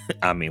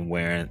 I mean,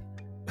 wearing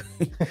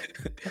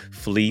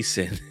fleece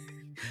and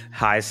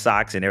high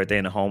socks and everything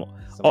in the home.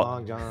 Some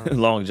long johns.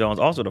 Long johns.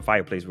 Also, the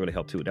fireplace really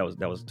helped too. That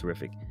was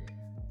terrific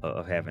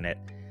of having that.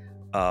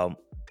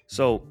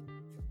 So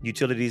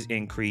utilities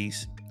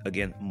increase.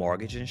 Again,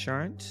 mortgage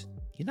insurance.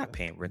 You're not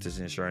paying renter's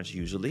insurance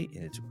usually,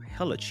 and it's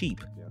hella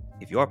cheap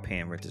if you are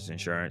paying renter's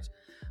insurance.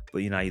 But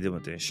you're dealing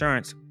with the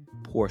insurance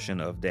portion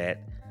of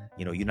that.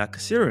 You're not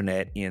considering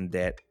that in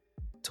that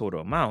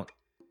total amount,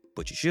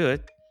 but you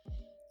should.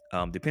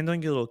 Depending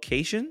on your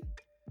location,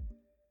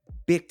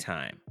 big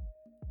time,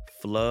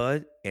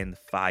 flood and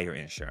fire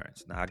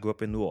insurance. Now, I grew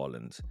up in New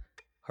Orleans.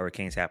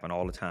 Hurricanes happen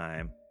all the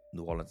time.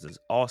 New Orleans is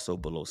also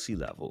below sea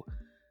level.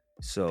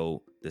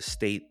 So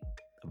I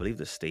believe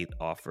the state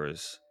or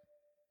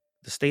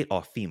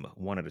FEMA,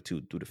 one of the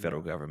two, through the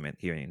federal government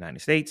here in the United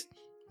States,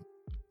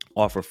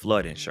 offer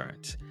flood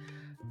insurance.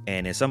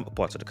 And in some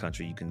parts of the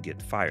country, you can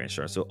get fire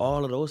insurance. So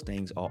all of those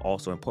things are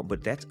also important,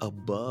 but that's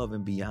above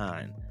and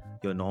beyond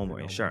your normal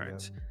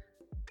insurance. Yeah.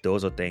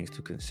 Those are things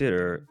to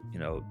consider.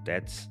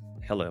 That's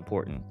hella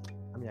important.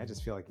 I mean, I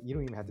just feel like you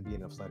don't even have to be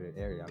in a flooded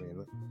area. I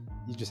mean,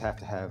 you just have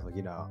to have,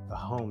 a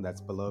home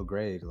that's below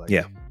grade. Like,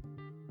 yeah.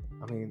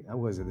 I mean, what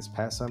was it, this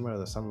past summer or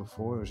the summer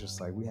before? It was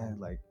just like we had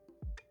like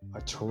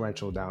a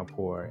torrential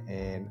downpour,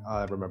 and all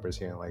I remember is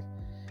hearing like,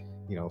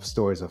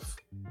 stories of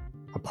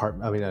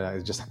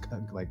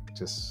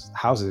just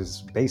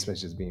houses, basements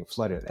just being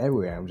flooded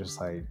everywhere. I'm just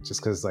like,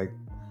 just because like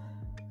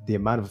the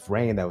amount of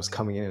rain that was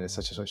coming in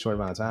such a short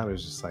amount of time, it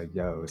was just like,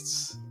 yo,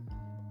 it's,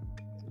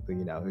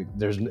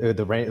 there's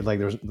the rain, like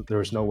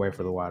there's nowhere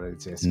for the water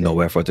to escape.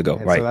 Nowhere for it to go.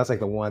 And right. So that's like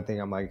the one thing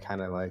I'm like,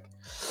 kind of like,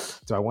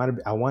 I want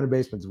a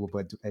basement,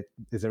 but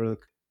is it really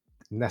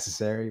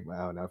necessary? I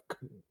don't know.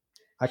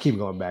 I keep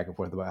going back and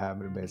forth about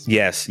having a basement.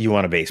 Yes, you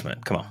want a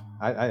basement. Come on.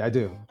 I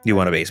do. You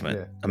want a basement.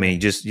 Yeah. I mean,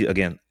 just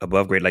again,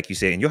 above grade, like you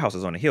said, and your house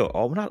is on a hill.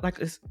 Oh, not like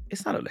it's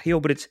not a hill,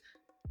 but it's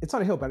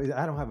on a hill, but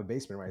I don't have a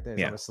basement right there.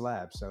 It's Yeah. on a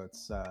slab, so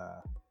it's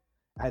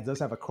it does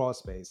have a crawl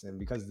space, and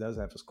because it does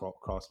have a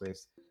crawl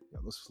space,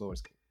 those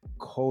floors get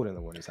cold in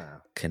the wintertime.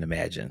 Can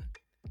imagine.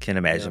 what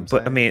I'm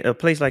But I saying? mean, a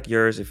place like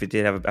yours, if it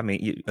did have,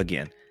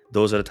 again,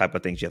 those are the type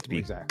of things you have to be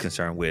Exactly.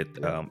 concerned with.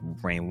 Yeah.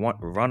 Rain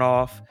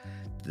runoff,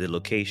 the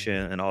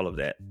location, and all of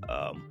that.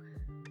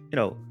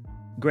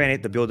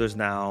 Granted, the builders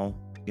now,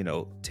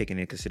 taking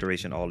into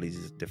consideration all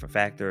these different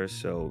factors.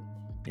 So,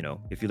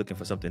 if you're looking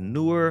for something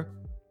newer,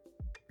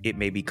 it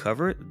may be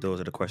covered. Those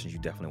are the questions you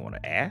definitely want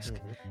to ask.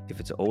 Mhm. If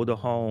it's an older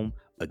home,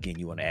 again,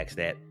 you want to ask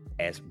that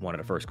as one of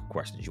the first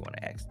questions you want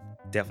to ask.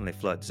 Definitely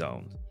flood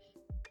zones.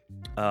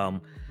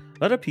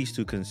 Another piece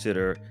to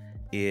consider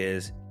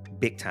is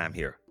big time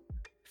here,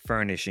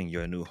 furnishing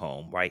your new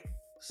home, right?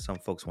 Some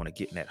folks want to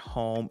get in that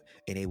home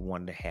and they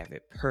want to have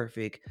it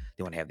perfect.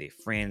 They want to have their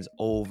friends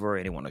over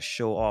and they want to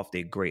show off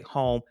their great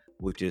home,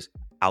 which is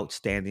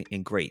outstanding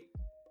and great.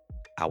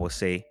 I would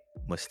say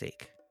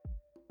mistake.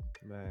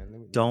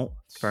 Man, Don't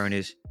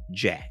furnish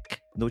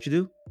jack. Know what you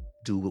do?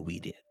 Do what we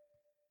did.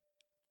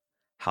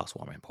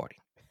 Housewarming party.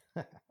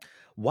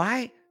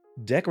 Why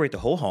decorate the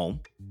whole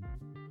home,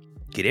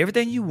 get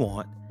everything you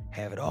want,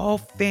 have it all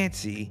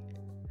fancy,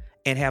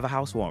 and have a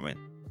housewarming?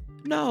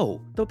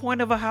 No, the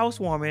point of a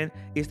housewarming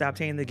is to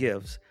obtain the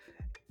gifts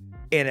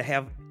and to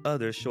have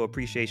others show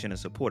appreciation and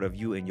support of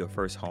you in your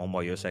first home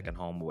or your second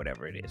home or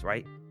whatever it is,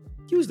 right?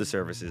 Use the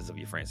services of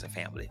your friends and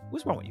family.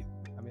 What's wrong with you?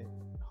 I mean,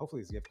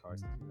 hopefully it's gift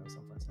cards.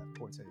 Some friends have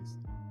poor taste.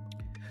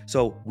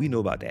 So we knew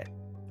about that,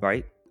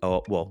 right?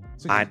 Oh, well,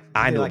 So I you knew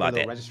like a about little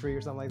that. registry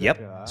or something like Yep.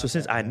 that. Yeah, So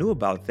since okay, I okay. knew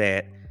about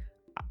that,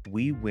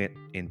 we went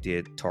and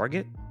did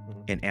Target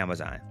Mhm. and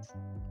Amazon.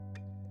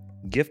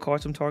 Gift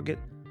cards from Target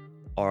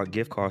or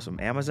gift cards from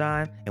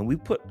Amazon. And we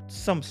put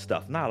some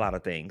stuff, not a lot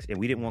of things. And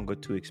we didn't want to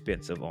go too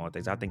expensive on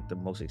things. I think the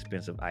most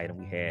expensive item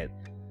we had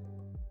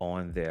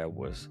on there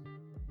was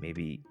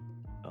maybe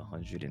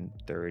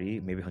 130,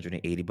 maybe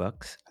 180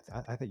 bucks.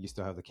 I think you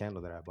still have the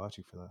candle that I bought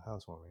you for the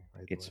housewarming,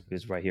 right?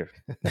 It's right here.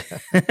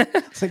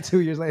 It's like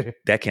 2 years later.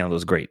 That candle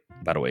is great,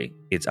 by the way.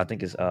 I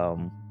think it's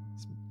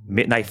It's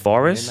Midnight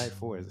Forest. Midnight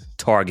Forest.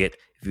 Target.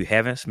 If you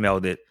haven't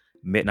smelled it,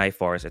 Midnight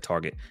Forest at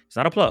Target. It's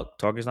not a plug.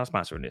 Target's not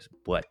sponsoring this,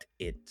 but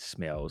it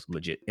smells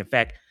legit. In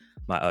fact,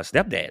 my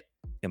stepdad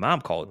and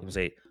mom called and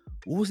say,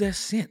 "What was that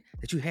scent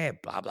that you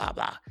had?" Blah blah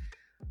blah.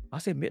 I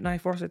said,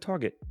 "Midnight Forest at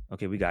Target."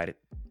 Okay, we got it.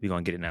 We're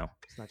gonna get it now.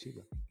 It's not cheap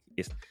though.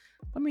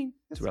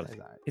 It's relative.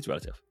 all right. It's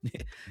relative.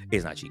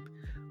 It's not cheap.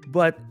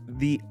 But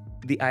the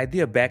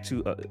idea back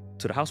to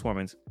the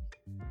housewarmings,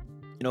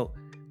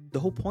 the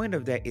whole point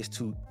of that is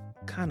to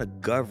kind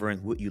of govern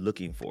what you're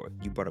looking for.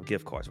 You brought up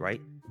gift cards, right?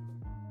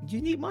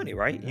 You need money,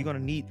 right? Yeah. You're gonna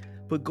need,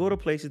 but go to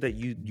places that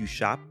you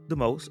shop the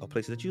most or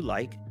places that you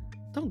like.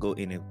 Don't go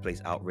any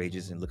place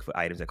outrageous and look for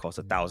items that cost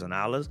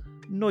 $1,000.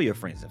 Know your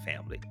friends and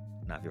family.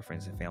 Now, if your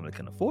friends and family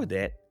can afford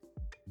that,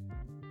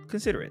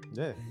 consider it.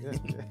 Yeah.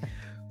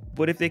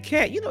 But if they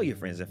can't, your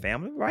friends and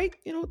family, right?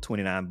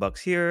 $29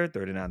 here,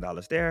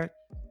 $39 there.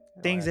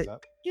 Things adds that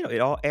up. it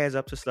all adds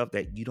up to stuff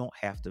that you don't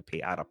have to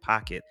pay out of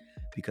pocket,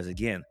 because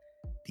again,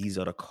 these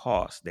are the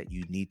costs that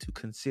you need to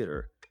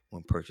consider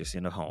when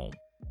purchasing a home.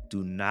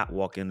 Do not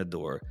walk in the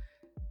door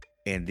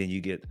and then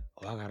you get,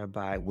 I gotta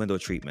buy window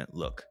treatment.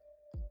 Look,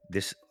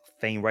 this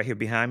thing right here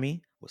behind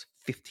me was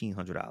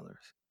 $1,500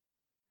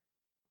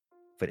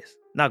 for this.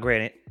 Now,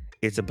 granted,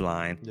 it's a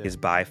blind, Yeah. it's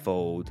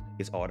bifold,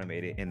 it's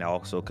automated, and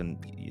also can,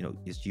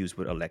 it's used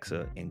with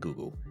Alexa and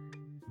Google.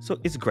 So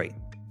it's great.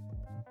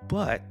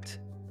 But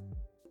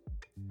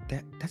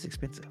that's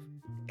expensive.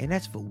 And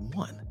that's for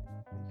one.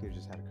 You could have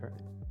just had a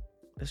curtain.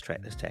 That's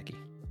tacky.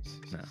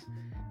 No.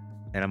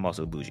 And I'm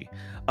also bougie.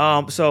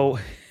 So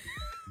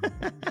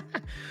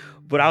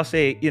but I'll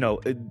say,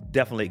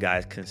 definitely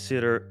guys,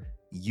 consider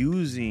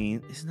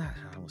using, I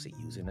don't want to say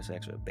using, that's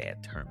actually a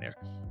bad term there.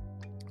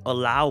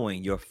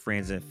 Allowing your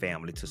friends and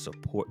family to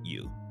support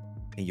you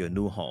in your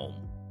new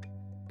home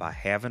by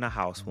having a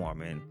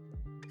housewarming.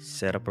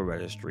 Set up a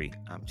registry.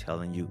 I'm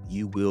telling you,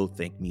 you will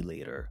thank me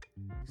later.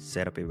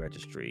 Set up a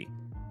registry.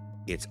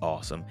 It's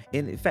awesome.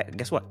 And in fact,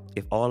 guess what?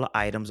 If all the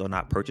items are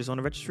not purchased on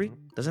the registry,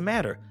 doesn't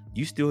matter.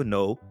 You still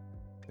know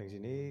Things you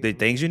need. the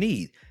things you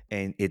need.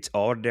 And it's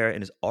all there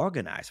and it's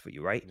organized for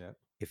you, right? Yep.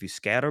 If you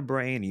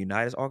scatterbrain and you're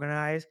not as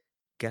organized,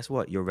 guess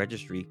what? Your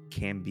registry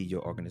can be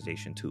your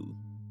organization too.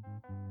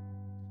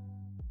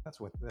 That's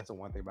the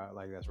one thing about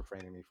that's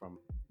refraining me from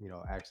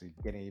actually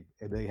getting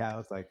a big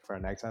house for our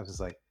next house.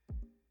 It's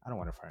I don't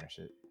want to furnish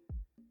it.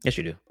 Yes,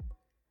 you do.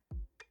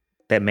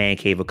 That man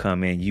cave will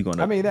come in. You're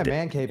gonna. I mean, that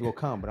man cave will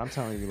come, but I'm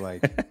telling you,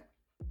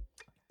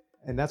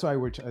 and that's why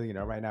we're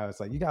right now. It's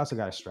you also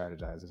got to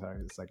strategize.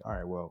 It's all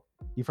right. Well,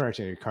 you furnish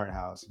in your current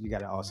house. You got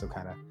to also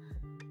kind of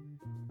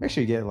make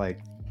sure you get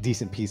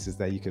decent pieces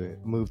that you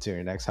could move to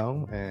your next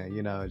home, and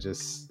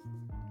just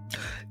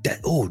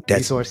that's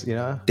resource.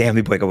 Damn,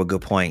 we break up a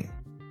good point.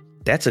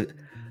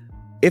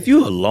 if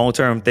you're a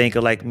long-term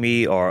thinker like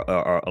me or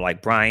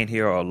like Brian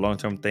here, or a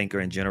long-term thinker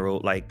in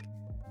general, like,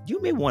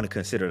 you may want to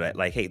consider that.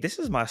 Like, hey, this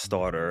is my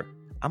starter.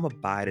 I'm going to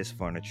buy this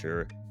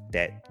furniture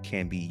that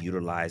can be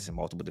utilized in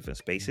multiple different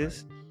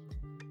spaces.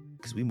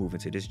 Because we move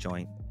into this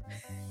joint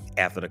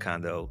after the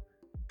condo.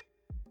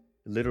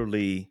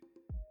 Literally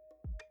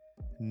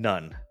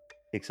none,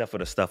 except for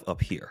the stuff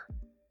up here.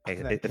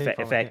 In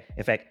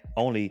fact,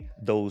 only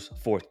those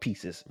 4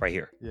 pieces right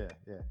here. Yeah.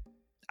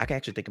 I can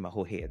actually think in my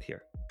whole head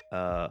here.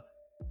 The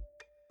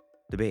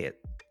bed.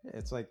 Yeah,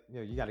 it's like,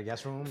 you got a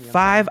guest room.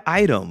 5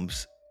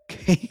 items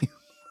came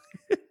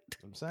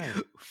I'm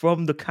saying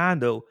from the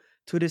condo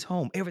to this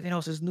home. Everything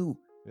else is new.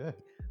 Yeah.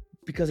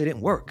 Because it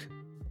didn't work.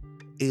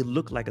 It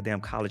looked like a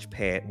damn college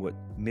pad with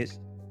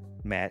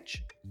mismatch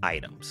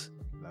items.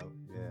 No,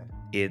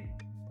 yeah.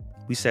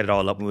 We set it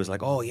all up and we was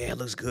like, oh yeah, it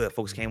looks good.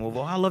 Folks came over,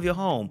 oh, I love your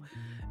home.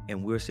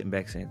 And we're sitting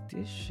back saying,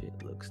 this shit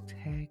looks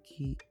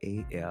tacky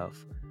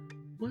AF.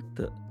 We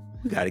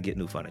got to get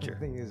new furniture. The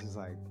thing is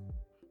like,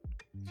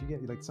 if you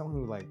get like someone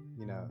who like,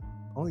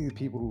 only the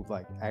people who've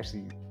like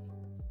actually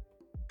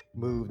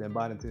moved and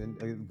bought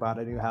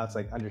a new house,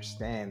 like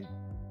understand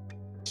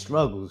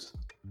struggles.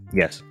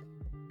 Yes.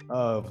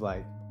 Of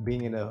like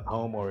being in a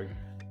home or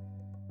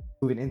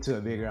moving into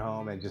a bigger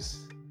home and just,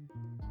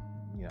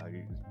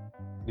 it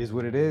is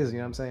what it is. You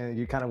know what I'm saying?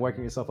 You're kind of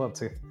working yourself up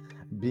to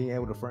being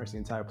able to furnish the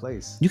entire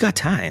place. You got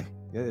time.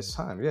 Yeah, it's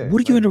time. Yeah.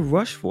 What are you in a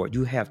rush for?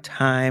 You have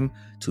time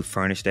to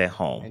furnish that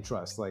home. And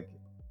trust, like,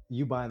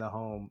 you buying the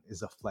home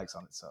is a flex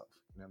on itself.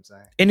 You know what I'm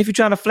saying? And if you're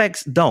trying to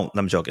flex, don't.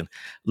 I'm joking.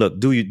 Look,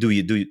 do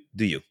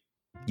you?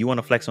 You want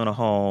to flex on a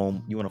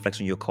home? You want to flex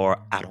on your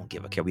car? I don't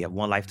give a care. We have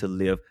one life to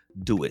live.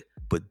 Do it,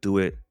 but do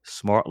it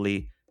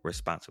smartly,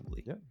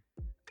 responsibly. Yeah.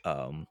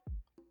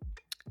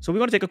 So we're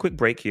going to take a quick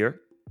break here.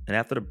 And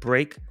after the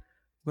break,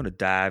 we're going to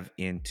dive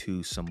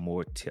into some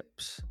more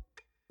tips.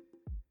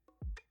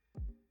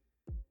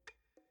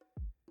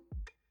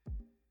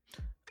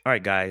 All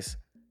right, guys,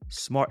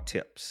 smart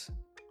tips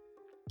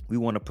we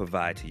want to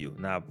provide to you.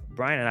 Now,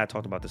 Brian and I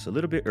talked about this a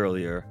little bit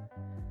earlier.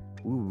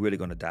 We're really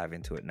going to dive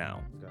into it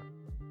now. Okay.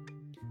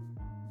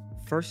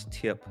 First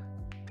tip,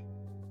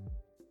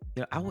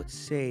 I would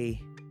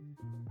say,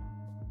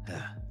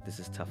 this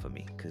is tough for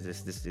me because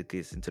this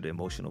gets into the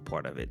emotional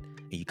part of it,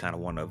 and you kind of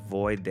want to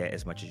avoid that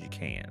as much as you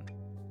can.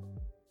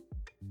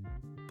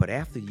 But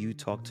after you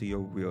talk to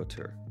your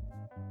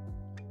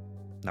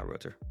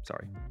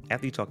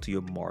after you talk to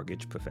your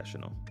mortgage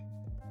professional,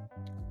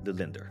 the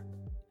lender,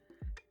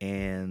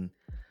 and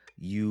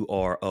you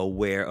are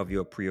aware of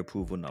your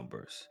pre-approval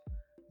numbers,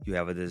 you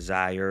have a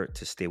desire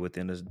to stay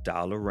within this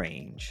dollar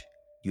range,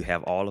 you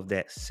have all of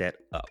that set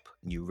up,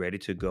 and you're ready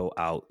to go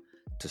out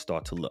to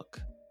start to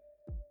look.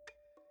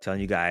 Telling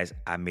you guys,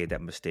 I made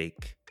that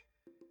mistake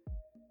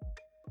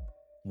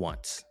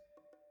once.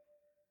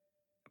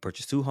 I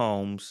purchased 2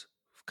 homes,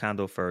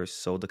 condo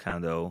first, sold the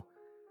condo,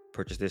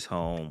 purchased this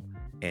home,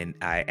 and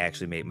I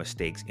actually made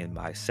mistakes in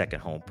my second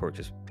home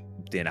purchase.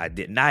 Then I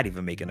did not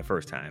even make it the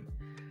first time.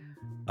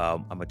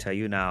 I'm going to tell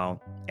you now,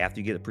 after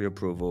you get the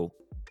pre-approval,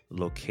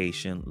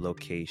 location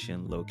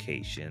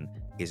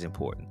is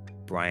important.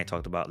 Brian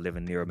talked about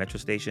living near a metro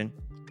station.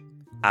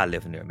 I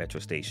live near a metro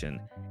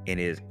station, and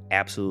it is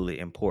absolutely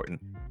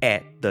important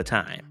at the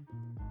time.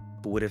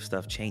 But what if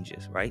stuff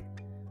changes, right?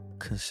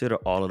 Consider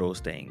all of those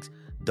things.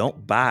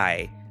 Don't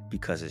buy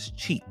because it's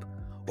cheap.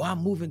 Or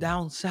I'm moving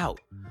down south.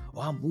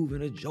 Or I'm moving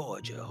to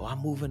Georgia. Or I'm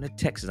moving to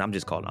Texas. I'm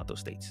just calling out those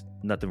states.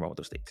 Nothing wrong with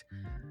those states.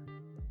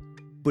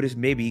 But it's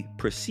maybe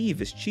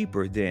perceived as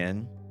cheaper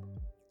than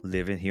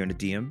living here in the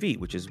DMV,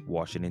 which is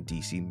Washington,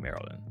 D.C.,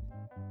 Maryland.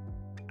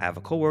 I have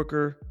a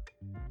coworker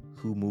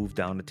who moved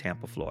down to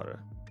Tampa, Florida.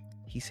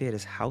 He said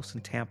his house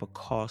in Tampa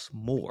costs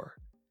more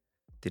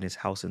than his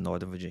house in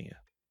Northern Virginia.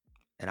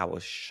 And I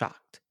was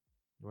shocked.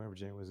 Where in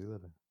Virginia was he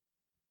living?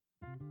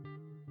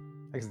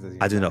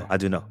 I do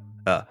know.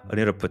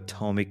 Near the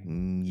Potomac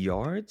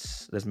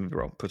Yards? That's maybe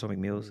wrong. Potomac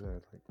Mills?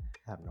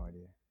 I have no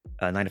idea.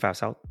 95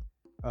 South.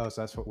 Oh,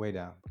 so that's way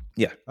down.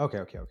 Yeah. Okay.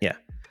 Yeah.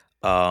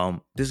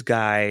 This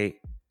guy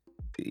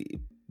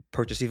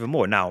purchased even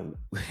more. Now,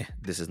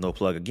 this is no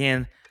plug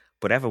again,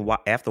 but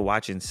after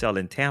watching Sell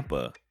in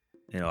Tampa,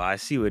 I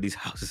see where these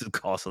houses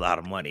cost a lot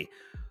of money.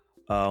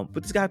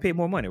 But this guy paid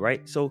more money,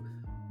 right? So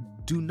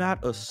do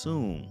not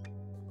assume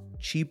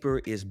cheaper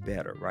is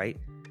better, right?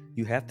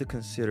 You have to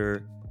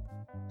consider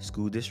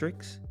school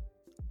districts,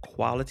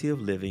 quality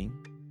of living,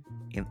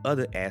 and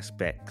other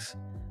aspects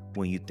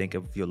when you think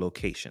of your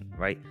location,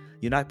 right?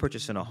 You're not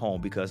purchasing a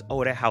home because,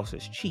 that house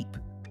is cheap.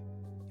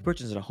 You're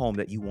purchasing a home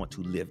that you want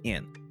to live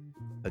in.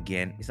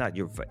 Again, it's not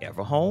your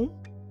forever home,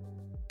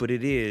 but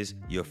it is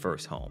your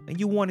first home. And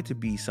you want it to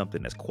be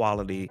something that's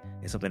quality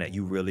and something that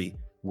you really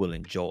will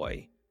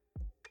enjoy.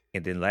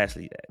 And then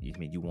lastly,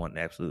 you want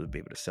to absolutely be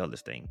able to sell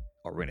this thing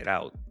or rent it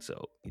out.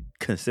 So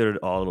consider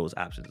all of those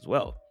options as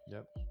well.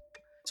 Yep.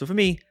 So for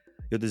me,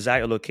 your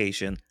desired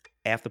location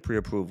after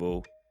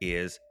pre-approval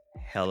is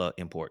hella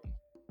important.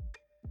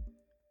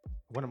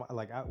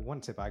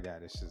 One tip I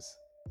got is just,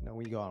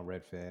 when you go on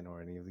Redfin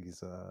or any of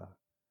these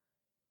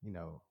you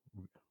know,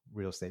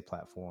 real estate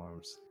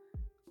platforms,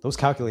 those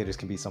calculators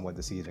can be somewhat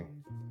deceiving.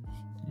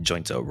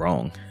 Joints are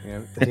wrong. You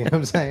know what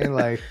I'm saying?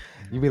 Like,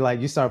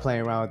 you start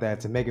playing around with that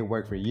to make it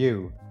work for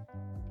you,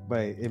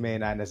 but it may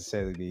not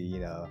necessarily be, you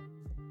know,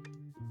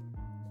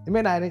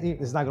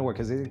 it's not gonna work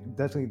because it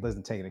definitely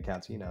doesn't take into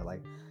account, you know,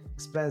 like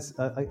expense,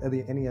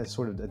 any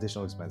sort of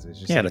additional expenses.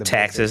 Just Yeah, like the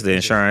taxes, the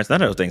insurance,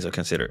 none of those things are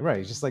considered.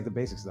 Right, just like the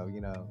basics though,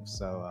 you know.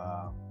 So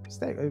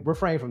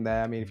refrain from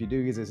that. I mean, if you do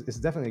use it, it's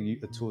definitely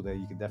a tool that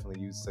you can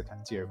definitely use to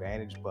your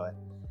advantage, but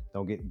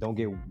don't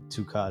get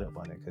too caught up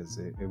on it because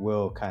it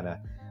will kind of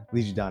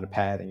lead you down the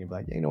path, and you're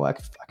like, yeah, you know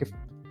what, I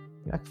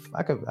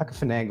could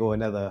finagle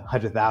another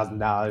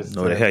 $100,000.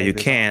 No, the hell you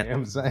can't. You know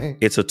what I'm saying?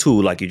 It's a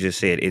tool, like you just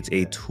said. It's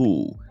a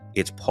tool.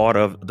 It's part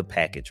of the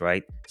package,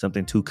 right?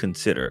 Something to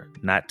consider,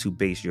 not to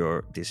base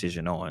your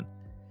decision on.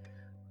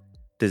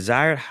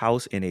 Desired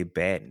house in a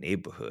bad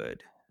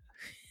neighborhood.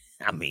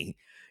 I mean,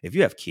 if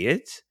you have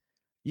kids,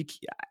 I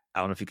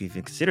don't know if you can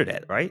even consider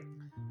that, right?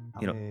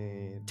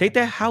 Take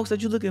that house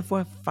that you're looking for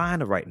and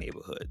find the right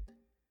neighborhood.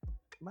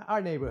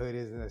 Our neighborhood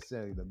isn't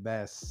necessarily the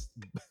best.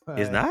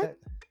 It's not?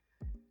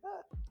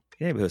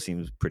 Your neighborhood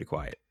seems pretty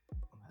quiet.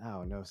 I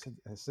don't know.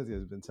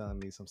 Cynthia's been telling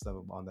me some stuff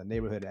on the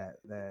neighborhood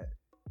that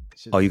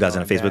oh, you guys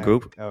in a Facebook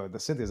group? Oh, the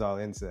Cynthia's all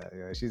into that.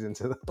 Yeah, she's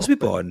into that. Those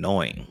people are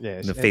annoying. Yeah,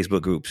 in the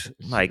Facebook groups.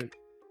 Like,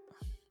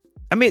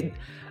 I mean,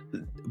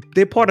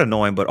 they're part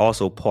annoying, but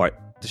also part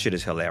the shit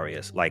is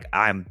hilarious. Like,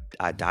 I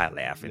die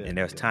laughing, and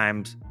there's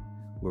times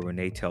where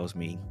Renee tells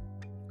me,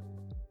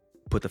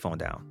 "Put the phone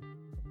down,"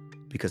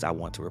 because I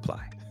want to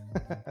reply.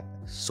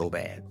 So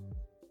bad.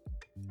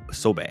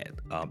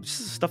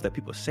 Just stuff that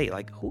people say,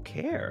 like, who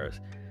cares?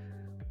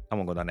 I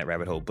won't go down that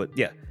rabbit hole, but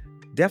yeah,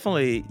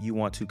 definitely you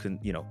want to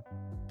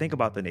think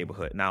about the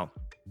neighborhood. Now,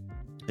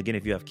 again,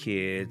 if you have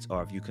kids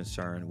or if you're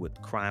concerned with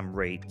crime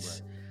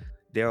rates,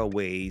 there are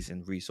ways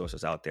and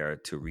resources out there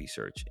to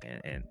research,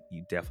 and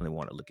you definitely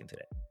want to look into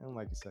that. And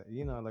like you said,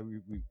 you know, like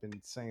we've been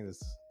saying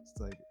this,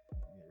 it's like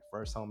your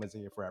first home isn't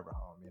your forever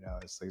home. You know,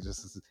 it's like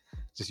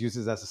just use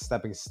this as a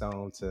stepping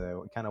stone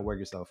to kind of work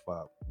yourself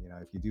up. You know,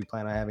 if you do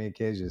plan on having a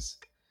kid,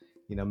 just,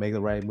 you know, make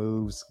the right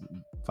moves,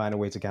 find a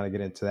way to kind of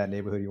get into that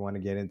neighborhood you want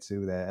to get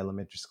into, that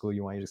elementary school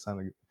you want your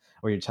son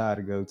or your child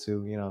to go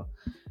to. You know,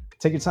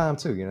 take your time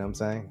too. You know what I'm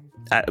saying?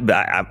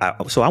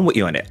 So I'm with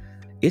you on that.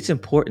 It's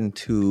important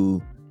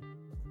to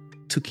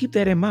keep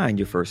that in mind,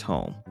 your first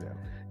home. Yeah.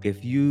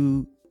 If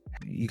you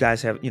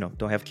guys have,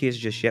 don't have kids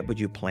just yet, but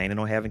you're planning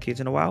on having kids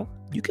in a while,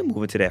 you can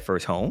move into that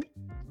first home.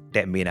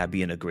 That may not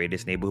be in the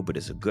greatest neighborhood, but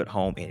it's a good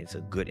home and it's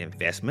a good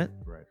investment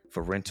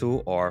for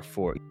rental or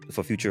for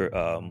future,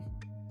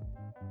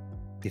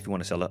 if you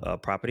want to sell a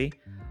property.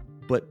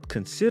 But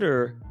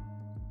consider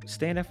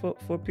staying there for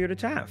a period of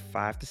time,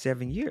 5 to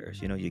 7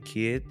 years. You know, your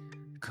kid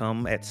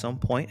come at some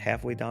point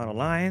halfway down the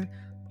line,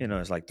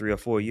 it's like 3 or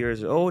 4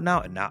 years. Oh,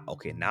 now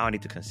I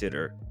need to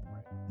consider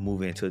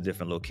moving into a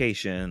different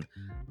location.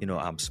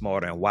 I'm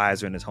smarter and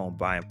wiser in this home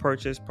buying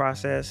purchase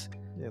process.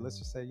 Yeah, let's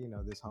just say,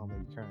 this home that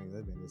you currently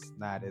live in is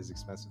not as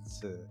expensive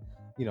to,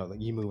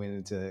 like you moving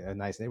into a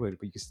nice neighborhood,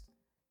 but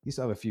you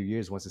still have a few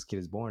years once this kid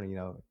is born,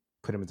 and,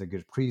 put him into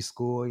good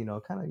preschool,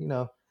 kind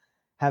of,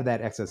 have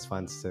that excess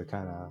funds to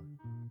kind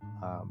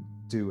of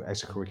do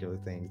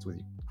extracurricular things with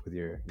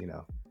your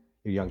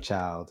young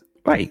child.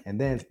 Right. And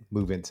then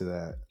move into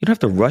that. You don't have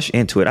to rush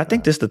into it. I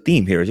think that's the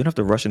theme here is you don't have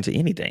to rush into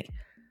anything.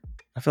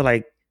 I feel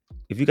like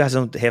if you guys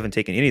haven't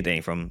taken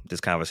anything from this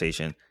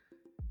conversation,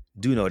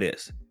 do know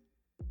this.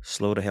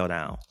 Slow the hell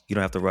down. You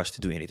don't have to rush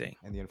to do anything.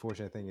 And the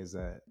unfortunate thing is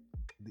that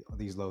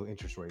these low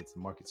interest rates, the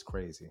market's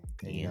crazy.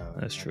 And,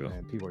 that's true.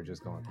 And people are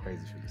just going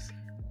crazy for this.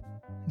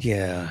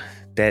 Yeah,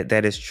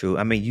 that is true.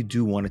 I mean, you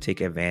do want to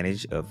take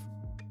advantage of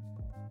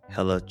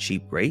hella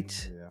cheap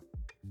rates. Yeah.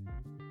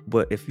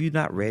 But if you're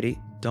not ready,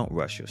 don't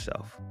rush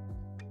yourself.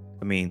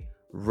 I mean,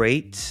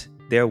 rates,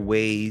 there are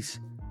ways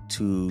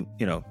to,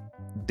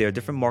 there are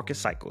different market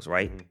cycles,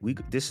 right?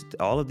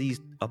 Mm-hmm. All of these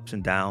ups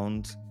and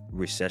downs,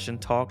 recession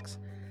talks,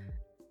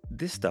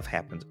 this stuff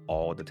happens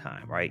all the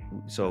time, right?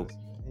 So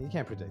you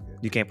can't predict it.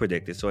 You can't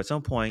predict it. So at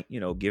some point,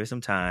 give it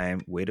some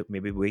time,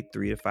 maybe wait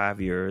 3 to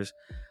 5 years,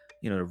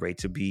 the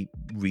rates will be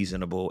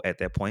reasonable at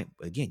that point.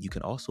 But again, you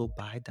can also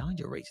buy down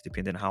your rates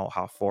depending on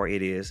how far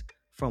it is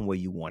from where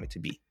you want it to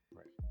be.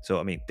 Right. So,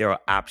 I mean, there are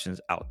options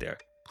out there.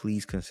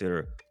 Please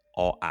consider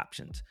all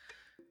options.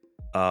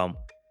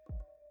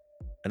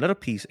 Another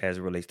piece as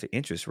it relates to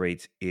interest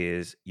rates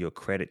is your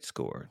credit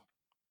score.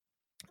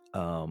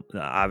 Now,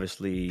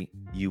 obviously,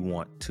 you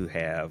want to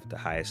have the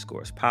highest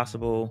scores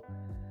possible.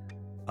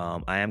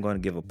 I am going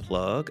to give a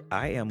plug.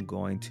 I am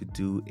going to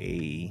do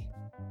a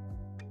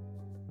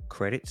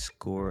credit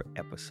score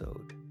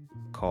episode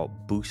called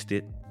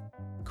Boosted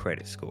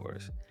Credit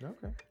Scores.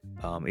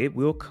 Okay. It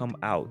will come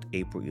out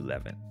April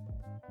 11th.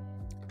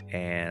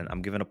 And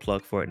I'm giving a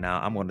plug for it now.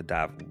 I'm going to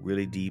dive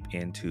really deep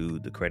into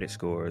the credit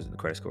scores and the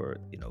credit score,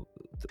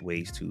 the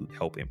ways to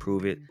help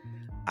improve it.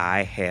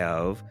 I'm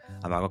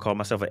not going to call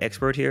myself an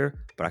expert here,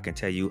 but I can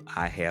tell you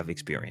I have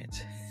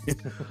experience.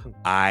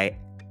 I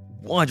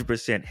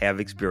 100% have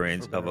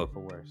experience For of better a or for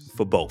worse.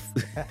 for both.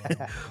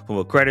 From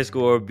a credit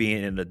score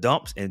being in the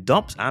dumps, and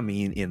dumps I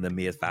mean in the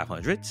mid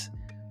 500s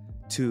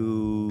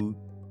to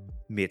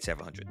mid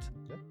 700s.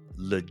 Yeah.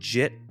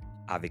 Legit,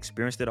 I've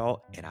experienced it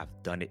all, and I've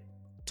done it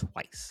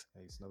twice.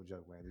 Hey, it's no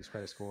joke, man. These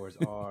credit scores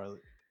are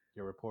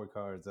your report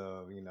cards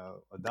of,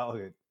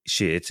 adulthood.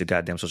 Shit, it's a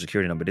goddamn social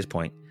security number at this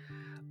point.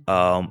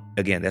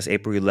 Again, that's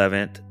April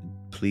 11th.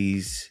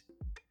 Please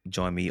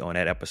join me on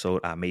that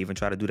episode. I may even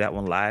try to do that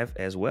one live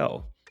as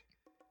well.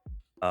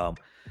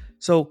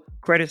 So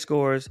credit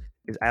scores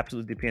is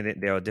absolutely dependent.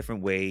 There are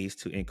different ways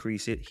to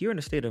increase it. Here in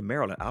the state of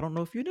Maryland, I don't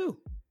know if you knew,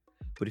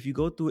 but if you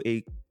go through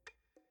a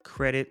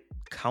credit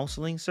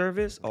counseling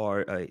service,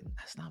 or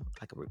it's not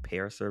like a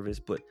repair service,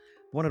 but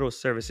one of those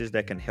services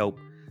that can help,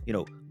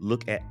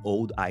 look at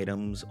old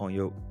items on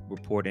your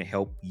report and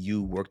help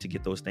you work to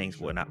get those things.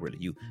 Well, not really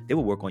you. They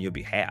will work on your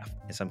behalf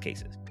in some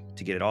cases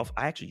to get it off.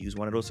 I actually use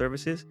one of those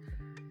services,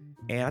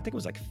 and I think it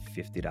was like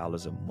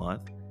 $50 a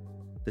month.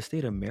 The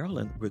state of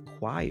Maryland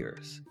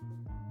requires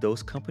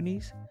those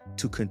companies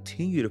to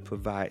continue to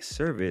provide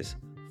service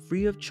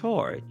free of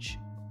charge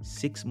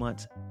 6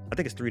 months. I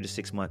think it's 3 to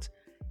 6 months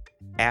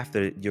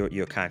after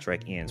your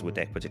contract ends with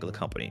that particular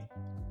company.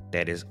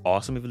 That is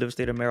awesome. If you live in the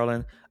state of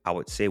Maryland, I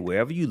would say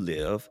wherever you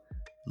live,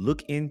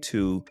 look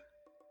into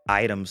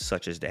items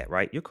such as that,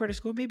 right? Your credit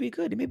score may be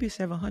good. It may be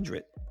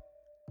 700.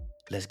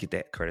 Let's get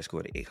that credit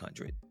score to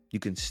 800. You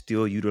can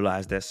still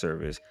utilize that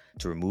service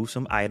to remove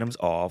some items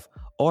off,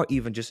 or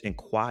even just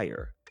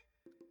inquire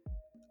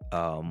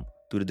through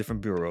the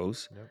different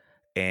bureaus,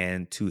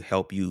 and to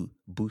help you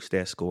boost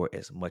that score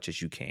as much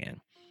as you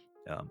can.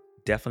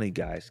 Definitely,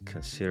 guys,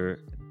 consider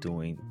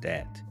doing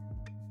that.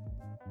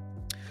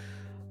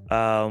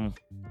 I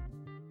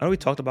know we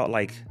talked about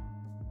like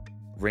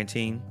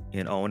renting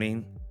and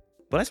owning,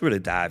 but let's really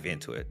dive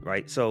into it,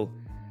 right? So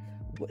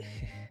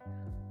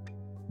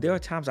there are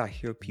times I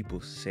hear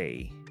people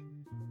say,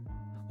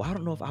 well, I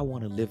don't know if I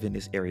want to live in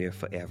this area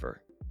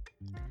forever.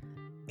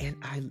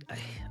 And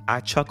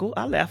I chuckle,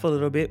 I laugh a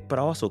little bit, but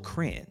I also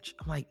cringe.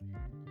 I'm like,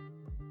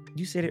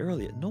 you said it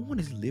earlier, no one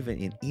is living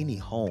in any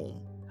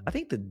home. I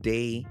think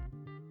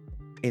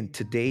in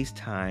today's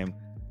time,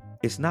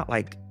 it's not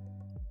like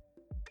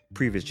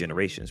previous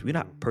generations. We're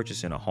not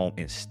purchasing a home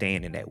and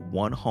staying in that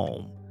one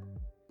home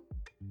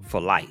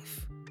for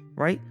life,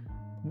 right?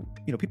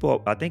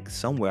 People, I think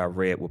somewhere I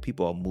read where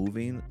people are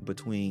moving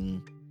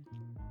between,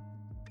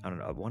 I don't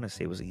know, I want to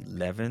say it was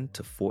 11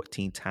 to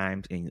 14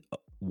 times in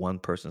one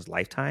person's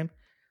lifetime,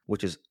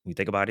 which is, when you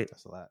think about it,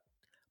 That's a lot.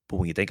 But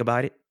when you think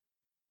about it,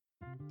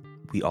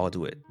 we all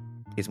do it.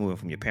 It's moving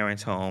from your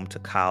parents' home to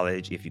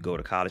college. If you go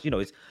to college,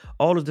 it's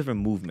all those different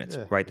movements,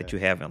 right, that you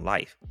have in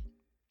life.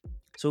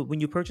 So when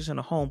you're purchasing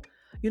a home,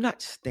 you're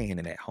not staying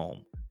in that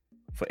home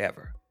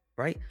forever,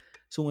 right?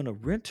 So when a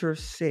renter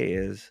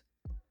says,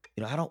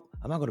 I'm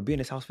not going to be in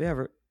this house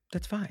forever,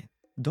 that's fine.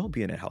 Don't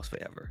be in that house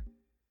forever.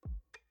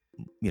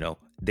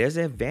 There's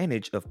the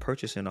advantage of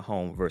purchasing a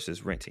home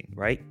versus renting,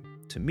 right?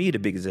 To me, the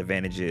biggest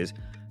advantage is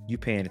you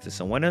paying into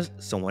someone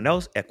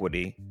else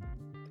equity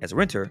as a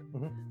renter,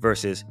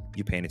 versus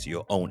you paying into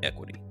your own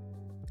equity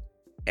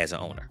as an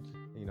owner.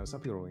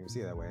 Some people don't even see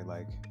it that way.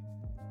 Like,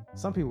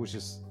 some people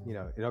just,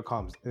 it all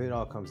comes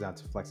down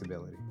to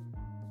flexibility.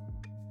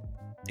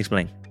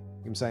 Explain.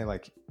 I'm saying,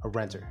 like, a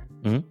renter.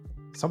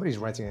 Somebody's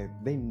renting it.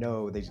 They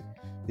know they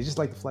just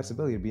like the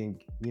flexibility of being,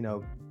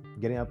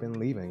 getting up and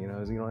leaving.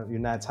 You're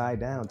not tied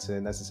down to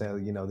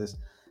necessarily, this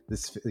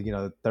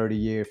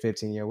 30-year,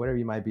 15-year, whatever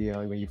you might be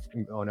when you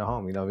own a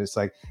home. It's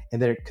like,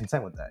 and they're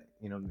content with that.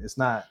 It's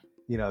not.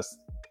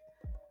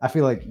 I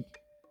feel like,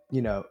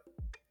 your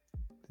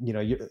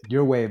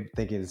way of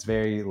thinking is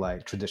very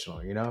like traditional,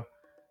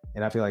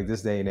 and I feel like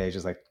this day and age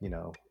is like,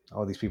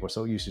 all these people are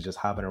so used to just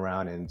hopping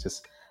around and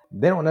just,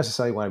 they don't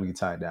necessarily want to be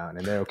tied down,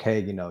 and they're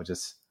okay,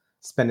 just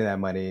spending that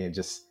money and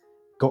just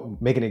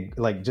making it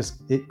like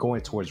just it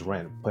going towards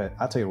rent. But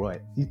I'll tell you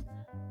what,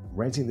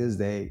 renting this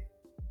day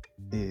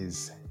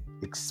is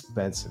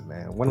expensive,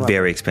 man.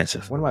 Very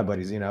expensive. One of my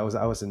buddies, I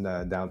was in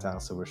downtown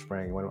Silver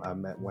Spring. I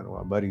met one of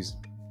my buddies,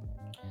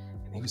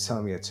 and he was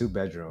telling me a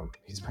 2-bedroom,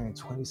 he's paying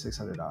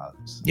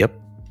 $2,600. Yep.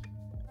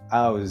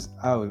 I was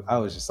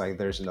just like,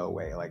 there's no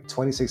way. Like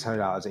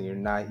 $2,600, and you're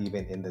not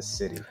even in the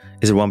city.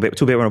 Is it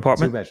 2-bedroom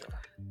apartment? 2-bedroom.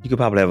 You could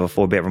probably have a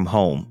 4-bedroom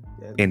home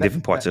in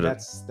different parts of the.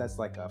 That's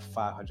like a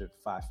 $500,000,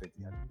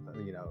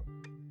 $550,000,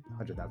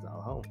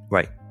 $100,000 home.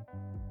 Right.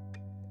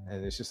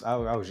 And it's just, I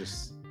was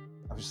just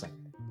like,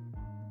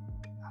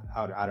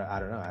 I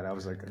don't know. And I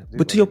was like,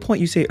 but to your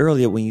point, you say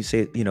earlier when you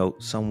said,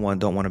 someone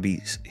don't want to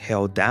be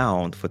held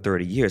down for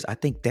 30 years. I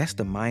think that's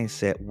the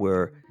mindset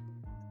where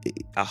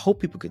I hope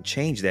people can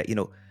change that.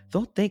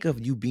 Don't think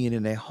of you being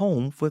in that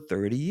home for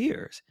 30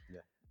 years.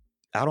 Yeah.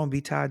 I don't be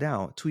tied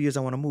down. 2 years,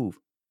 I want to move.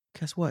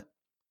 Guess what?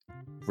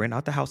 Rent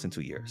out the house in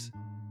 2 years.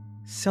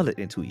 Sell it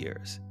in 2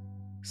 years.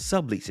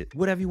 Sublease it.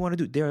 Whatever you want to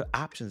do. There are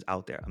options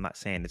out there. I'm not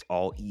saying it's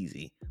all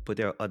easy, but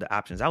there are other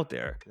options out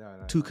there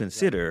to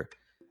consider,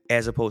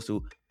 as opposed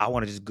to, I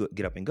want to just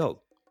get up and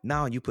go.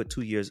 Now you put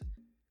 2 years,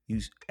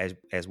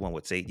 as one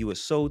would say, you were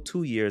sold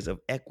 2 years of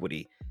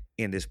equity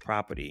in this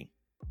property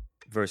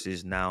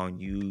versus now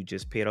you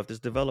just paid off this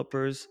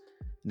developer's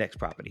next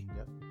property.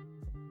 Yep.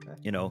 Okay.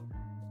 You know,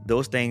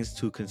 those things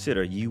to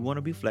consider. You want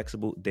to be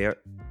flexible. There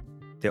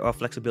are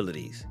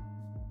flexibilities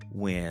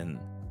when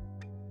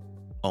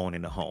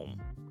owning a home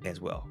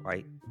as well,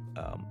 right?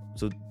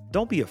 So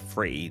don't be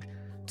afraid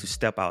to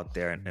step out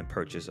there and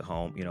purchase a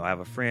home. You know, I have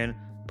a friend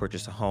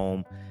purchase a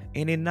home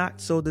in a not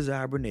so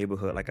desirable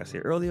neighborhood, like I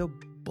said earlier,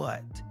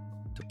 but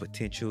the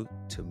potential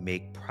to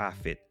make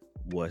profit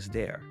was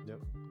there. Yep.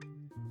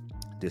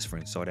 This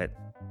friend saw that,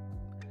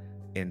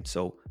 and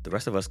so the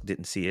rest of us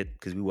didn't see it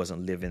because we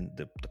wasn't living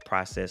the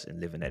process and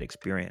living that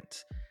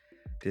experience.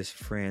 This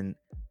friend,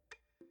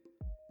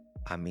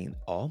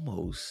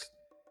 almost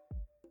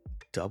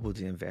doubled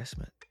the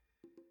investment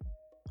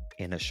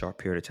in a short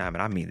period of time.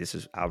 And I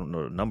don't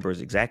know the numbers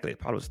exactly. It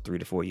probably was 3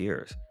 to 4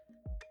 years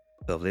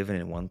of living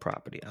in one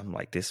property. I'm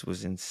like, this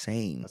was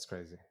insane. That's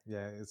crazy.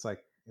 Yeah, it's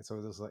like, so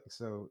it was like,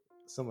 so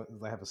someone,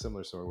 I have a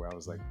similar story where I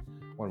was like,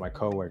 one of my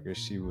coworkers,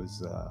 she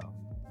was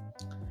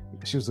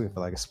looking for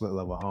like a split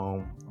level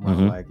home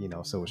around like,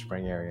 Silver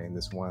Spring area, and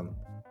this one,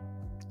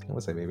 I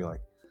would say maybe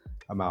like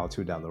a mile or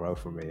two down the road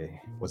from me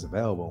was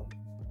available.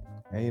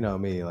 And you know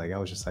me, like I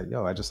was just like,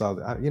 yo, I just saw,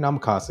 I'm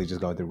constantly just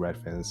going through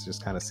Redfin,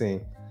 just kind of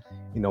seeing,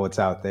 what's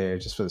out there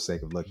just for the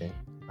sake of looking.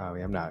 I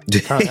mean, I'm not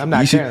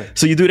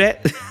so you do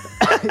that?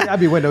 I'd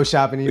be window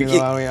shopping,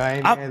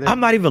 I'm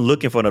not even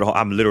looking for another home.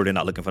 I'm literally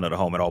not looking for another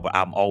home at all, but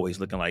I'm always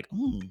looking like,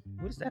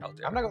 what is that out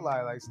there? I'm not gonna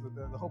lie, like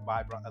the whole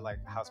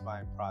house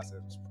buying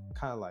process was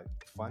kind of like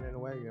fun in a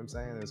way, you know what I'm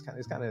saying? It's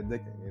kind of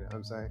addicting, you know what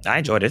I'm saying? I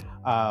enjoyed it.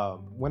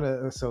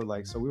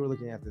 So we were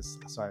looking at this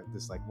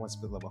like one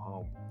split level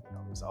home.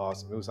 It was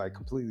awesome. It was like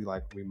completely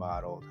like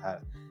remodeled, had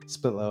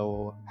split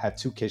level, had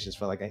 2 kitchens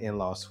for like an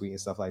in-law suite and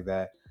stuff like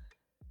that.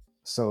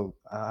 So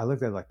I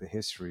looked at like the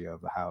history of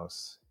the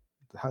house.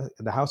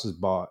 The house was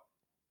bought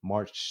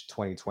March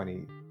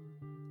 2020,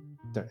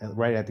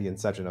 right at the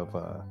inception of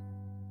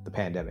the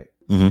pandemic.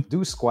 Mm-hmm.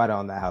 Dude squatted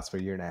on that house for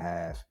a year and a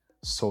half,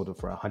 sold it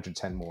for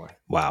 110 more.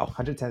 Wow.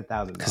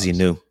 $110,000. Because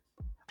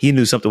he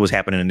knew something was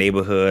happening in the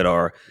neighborhood,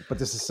 but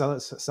this is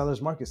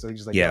seller's market, so he's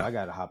just like, yeah, I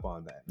gotta hop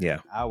on that. Yeah,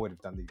 I would have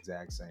done the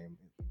exact same.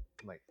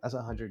 Like that's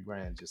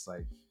 $100,000, just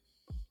like.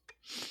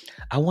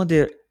 I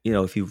wonder,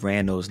 if you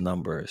ran those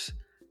numbers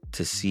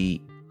to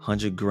see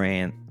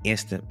 $100,000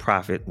 instant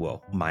profit,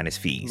 well, minus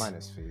fees.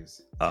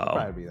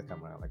 Probably be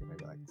coming around like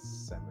maybe like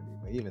 70,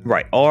 but even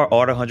right. Or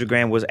the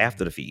 $100,000 was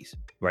after the fees,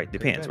 right?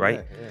 Depends,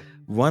 right? Yeah.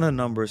 Run the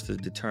numbers to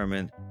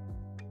determine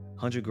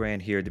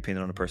 $100,000 here,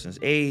 depending on the person's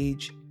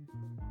age.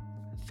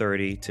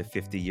 30 to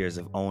 50 years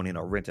of owning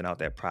or renting out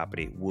that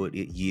property, would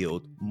it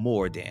yield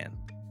more than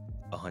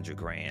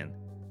 $100,000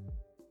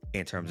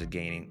 in terms of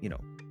gaining,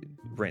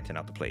 renting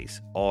out the place?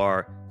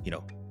 Or,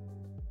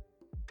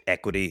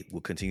 equity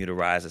will continue to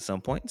rise at some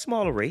point in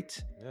smaller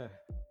rates. Yeah.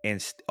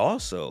 And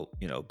also,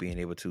 being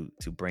able to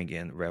bring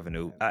in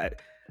revenue. I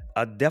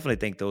definitely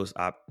think those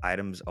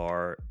items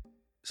are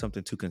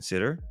something to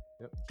consider.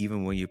 Yep.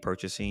 Even when you're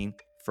purchasing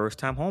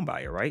first-time home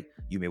buyer, right?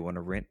 You may want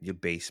to rent your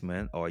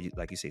basement, or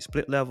like you say,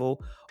 split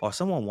level, or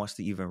someone wants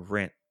to even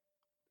rent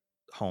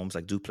homes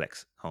like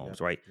duplex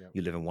homes, right? Yep.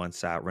 You live in one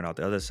side, rent out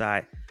the other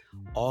side.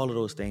 All of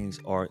those things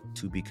are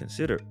to be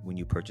considered when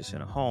you're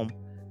purchasing a home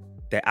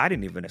that I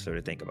didn't even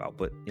necessarily think about.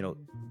 But,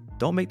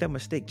 don't make that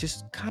mistake.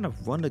 Just kind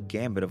of run the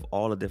gambit of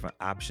all the different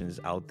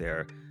options out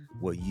there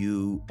where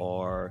you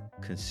are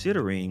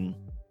considering,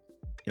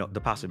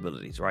 the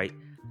possibilities, right?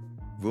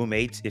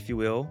 Roommates, if you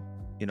will,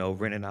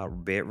 renting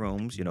out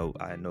bedrooms.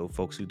 I know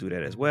folks who do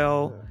that as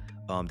well.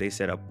 Yeah. They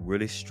set up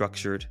really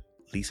structured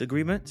lease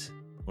agreements.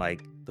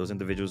 Like those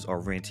individuals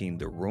are renting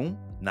the room,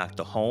 not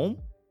the home.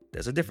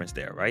 There's a difference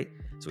there, right?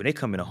 So when they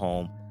come in a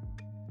home,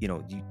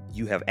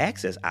 you have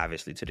access,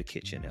 obviously, to the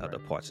kitchen and other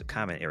parts of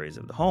common areas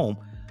of the home,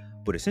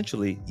 but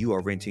essentially you are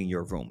renting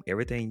your room.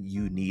 Everything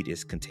you need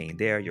is contained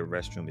there. Your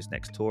restroom is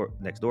next door,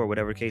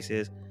 whatever the case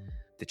is,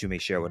 that you may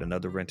share with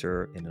another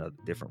renter in a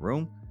different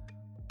room.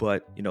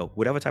 But,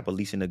 whatever type of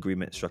leasing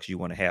agreement structure you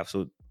want to have.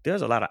 So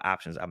there's a lot of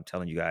options, I'm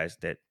telling you guys,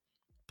 that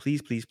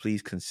please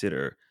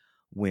consider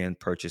when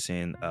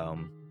purchasing,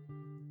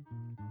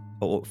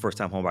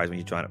 first-time home buyers, when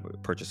you're trying to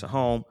purchase a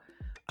home.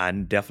 I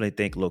definitely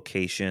think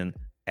location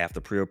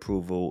after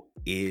pre-approval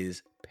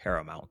is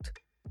paramount.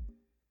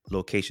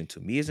 Location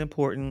to me is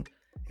important.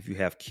 If you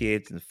have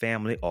kids and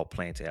family or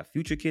plan to have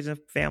future kids and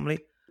family,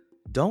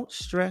 don't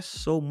stress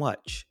so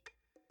much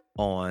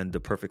on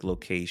the perfect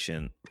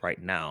location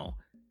right now,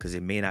 because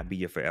it may not be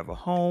your forever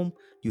home.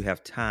 You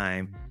have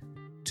time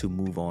to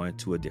move on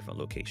to a different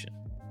location.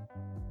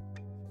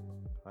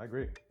 I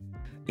agree.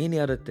 Any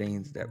other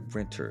things that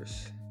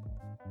renters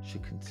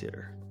should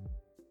consider?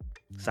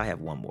 So I have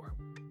one more.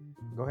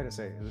 Go ahead and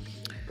say it.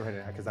 Go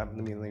ahead, because let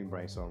me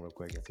brainstorm real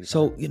quick.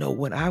 So,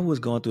 when I was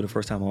going through the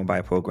first time home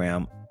buyer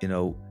program,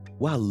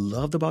 what I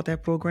loved about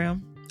that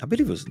program, I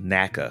believe it was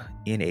NACA,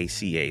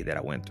 NACA, that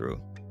I went through.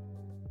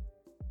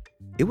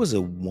 It was a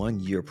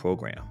 1-year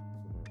program.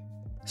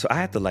 So I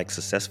had to like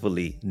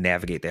successfully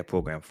navigate that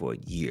program for a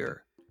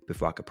year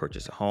before I could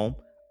purchase a home.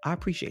 I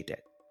appreciate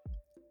that.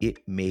 It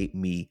made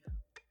me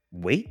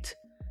wait.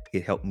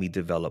 It helped me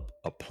develop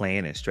a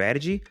plan and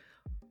strategy.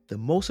 The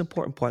most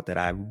important part that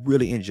I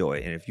really enjoy,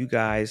 and if you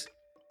guys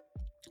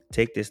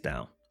take this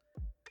down,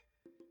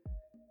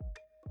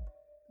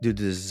 the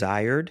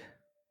desired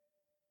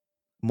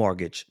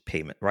mortgage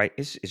payment, right?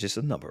 It's just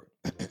a number.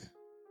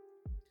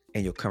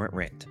 And your current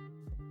rent.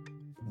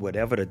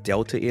 Whatever the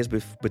delta is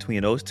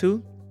between those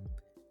two,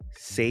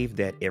 save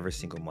that every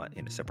single month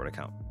in a separate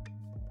account.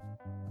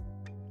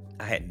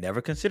 I had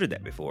never considered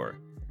that before.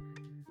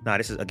 Now,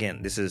 this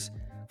is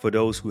for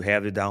those who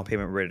have the down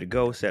payment ready to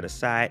go, set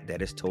aside.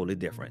 That is totally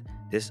different.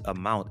 This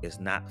amount is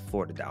not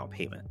for the down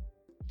payment.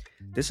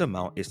 This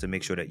amount is to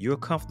make sure that you're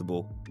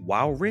comfortable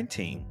while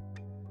renting,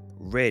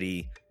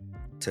 ready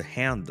to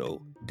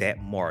handle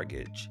that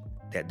mortgage,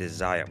 that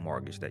desired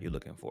mortgage that you're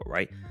looking for,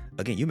 right?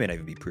 Again, you may not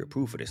even be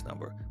pre-approved for this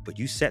number, but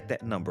you set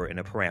that number and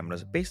the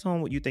parameters based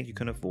on what you think you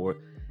can afford.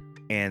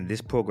 And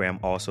this program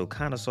also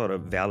kind of sort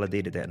of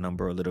validated that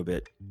number a little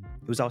bit.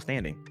 It was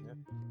outstanding. Yeah.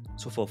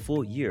 So for a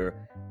full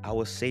year, I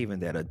was saving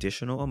that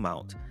additional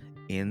amount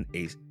in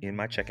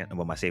my checking,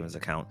 well, my savings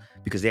account,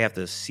 because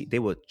they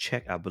will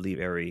check, I believe,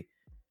 every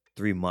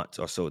 3 months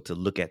or so to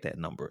look at that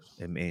number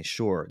and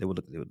ensure they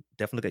would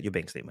definitely look at your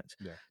bank statements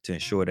to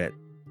ensure that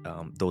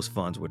those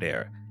funds were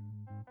there.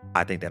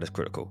 I think that is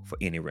critical for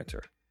any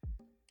renter.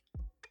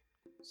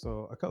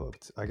 So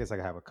I guess I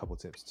have a couple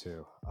tips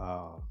too.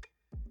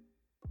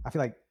 I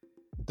feel like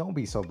don't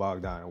be so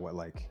bogged down in what,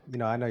 like,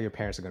 I know your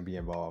parents are going to be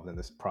involved in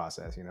this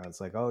process.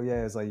 It's like, oh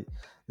yeah, it's like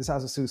this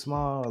house is too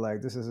small, or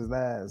like this is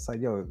that. It's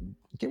like, yo,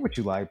 get what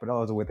you like, but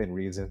also within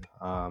reason.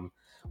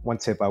 One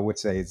tip I would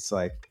say is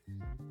like,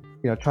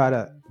 try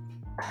to,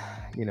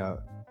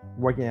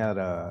 working at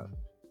a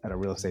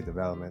real estate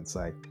development, it's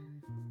like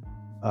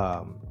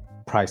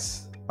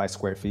price by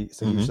square feet.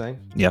 So you're saying,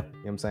 yeah, you know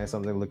what I'm saying,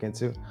 something to look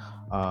into.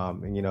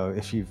 And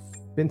if you've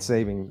been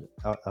saving,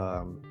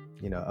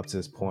 up to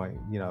this point,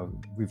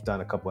 we've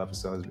done a couple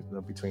episodes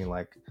between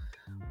like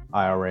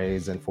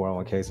IRAs and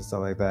 401ks and stuff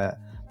like that.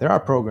 There are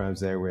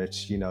programs there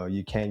which,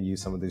 you can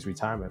use some of these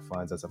retirement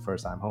funds as a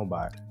first-time home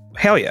buyer.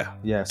 Hell yeah.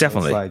 Yeah, so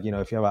definitely. It's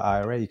like, if you have an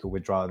IRA, you could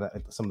withdraw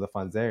some of the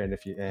funds there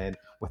and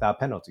without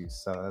penalties.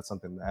 So that's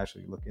something to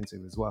actually look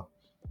into as well.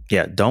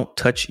 Yeah, don't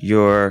touch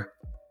your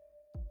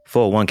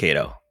 401k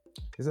though.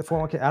 Is it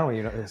 401k? I don't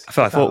even know.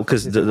 I feel like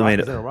because is it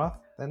a Roth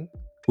then?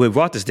 Well,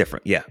 Roth is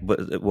different, yeah, but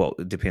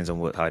it depends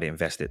on how they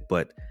invest it.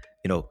 But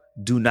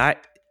do not.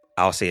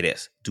 I'll say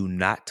this: do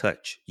not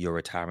touch your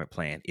retirement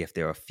plan if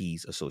there are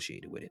fees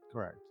associated with it.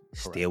 Correct.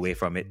 Stay away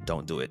from it.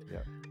 Don't do it. Yeah.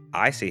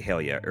 I say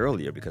hell yeah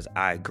earlier because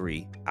I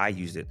agree. I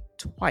used it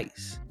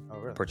twice. Oh,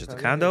 really? Purchased a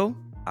condo.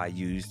 I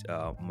used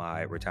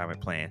my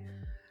retirement plan,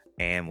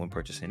 and when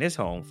purchasing this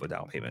home for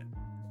down payment.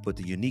 But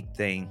the unique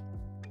thing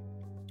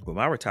with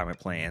my retirement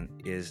plan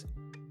is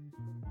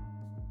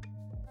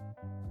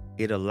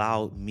it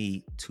allowed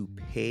me to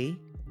pay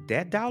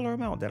that dollar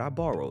amount that I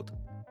borrowed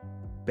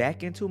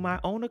back into my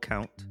own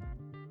account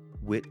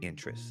with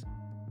interest.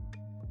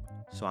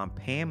 So I'm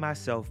paying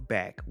myself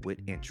back with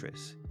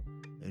interest.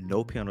 And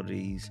no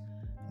penalties,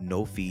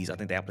 no fees. I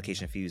think the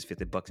application fee is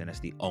 $50 and that's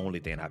the only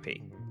thing I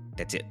pay.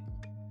 That's it.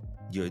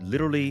 You're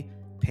literally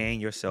paying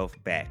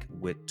yourself back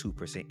with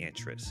 2%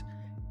 interest.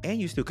 And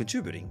you're still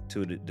contributing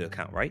to the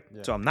account, right?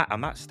 Yeah. So I'm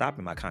not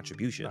stopping my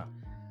contribution. No.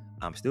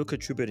 I'm still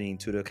contributing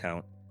to the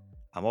account.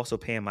 I'm also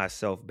paying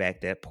myself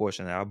back that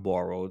portion that I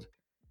borrowed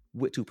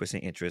with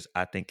 2% interest.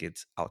 I think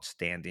it's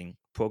outstanding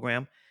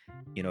program.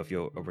 If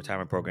your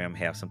retirement program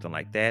have something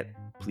like that,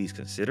 please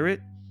consider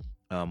it.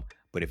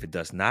 But if it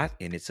does not,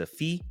 and it's a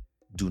fee,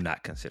 do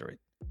not consider it.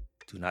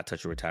 Do not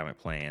touch your retirement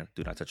plan.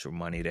 Do not touch your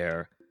money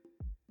there.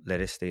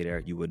 Let it stay there.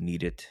 You will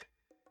need it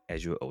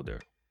as you're older.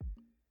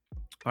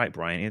 All right,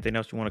 Brian, anything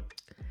else you want to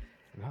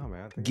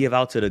give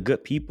out to the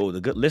good people,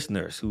 the good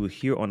listeners who are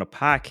here on the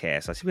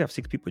podcast? I see we have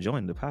 6 people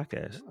joining the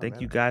podcast.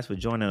 Thank you guys for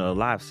joining a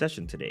live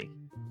session today.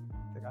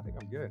 I think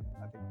I'm good.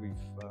 I think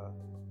we've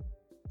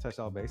touched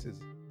all bases.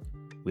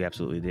 We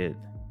absolutely did.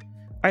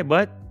 All right,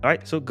 bud. All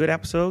right, so good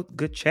episode,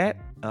 good chat.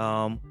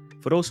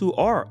 For those who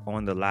are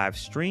on the live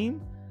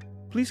stream,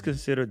 please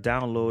consider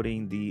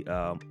downloading the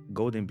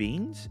Golden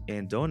Beans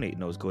and donating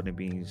those Golden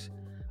Beans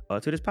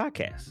to this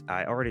podcast.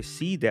 I already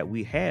see that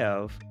we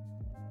have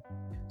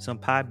some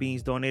pod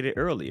beans donated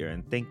earlier,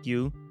 and thank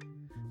you,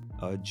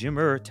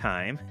 Jimmer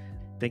Time.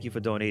 Thank you for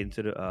donating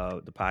to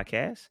the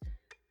podcast.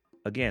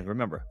 Again,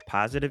 remember,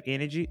 positive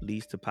energy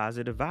leads to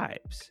positive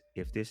vibes.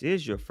 If this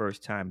is your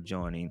first time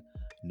joining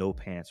No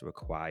Pants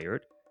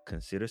Required,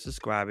 consider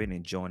subscribing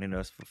and joining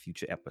us for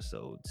future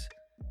episodes.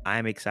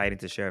 I'm excited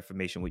to share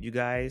information with you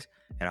guys,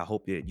 and I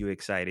hope that you're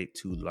excited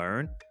to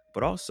learn,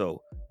 but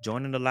also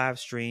joining the live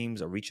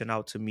streams or reaching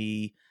out to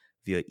me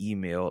via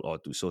email or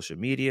through social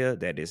media.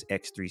 That is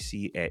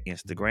X3C at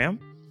Instagram.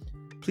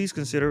 Please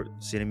consider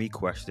sending me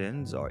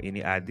questions or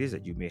any ideas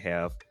that you may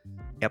have,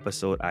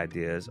 episode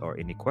ideas, or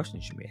any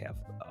questions you may have.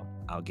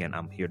 Again,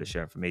 I'm here to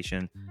share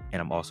information,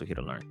 and I'm also here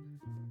to learn.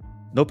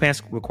 No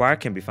Pants Required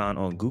can be found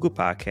on Google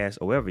Podcasts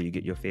or wherever you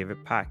get your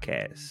favorite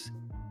podcasts.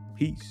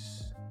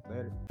 Peace.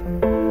 Later.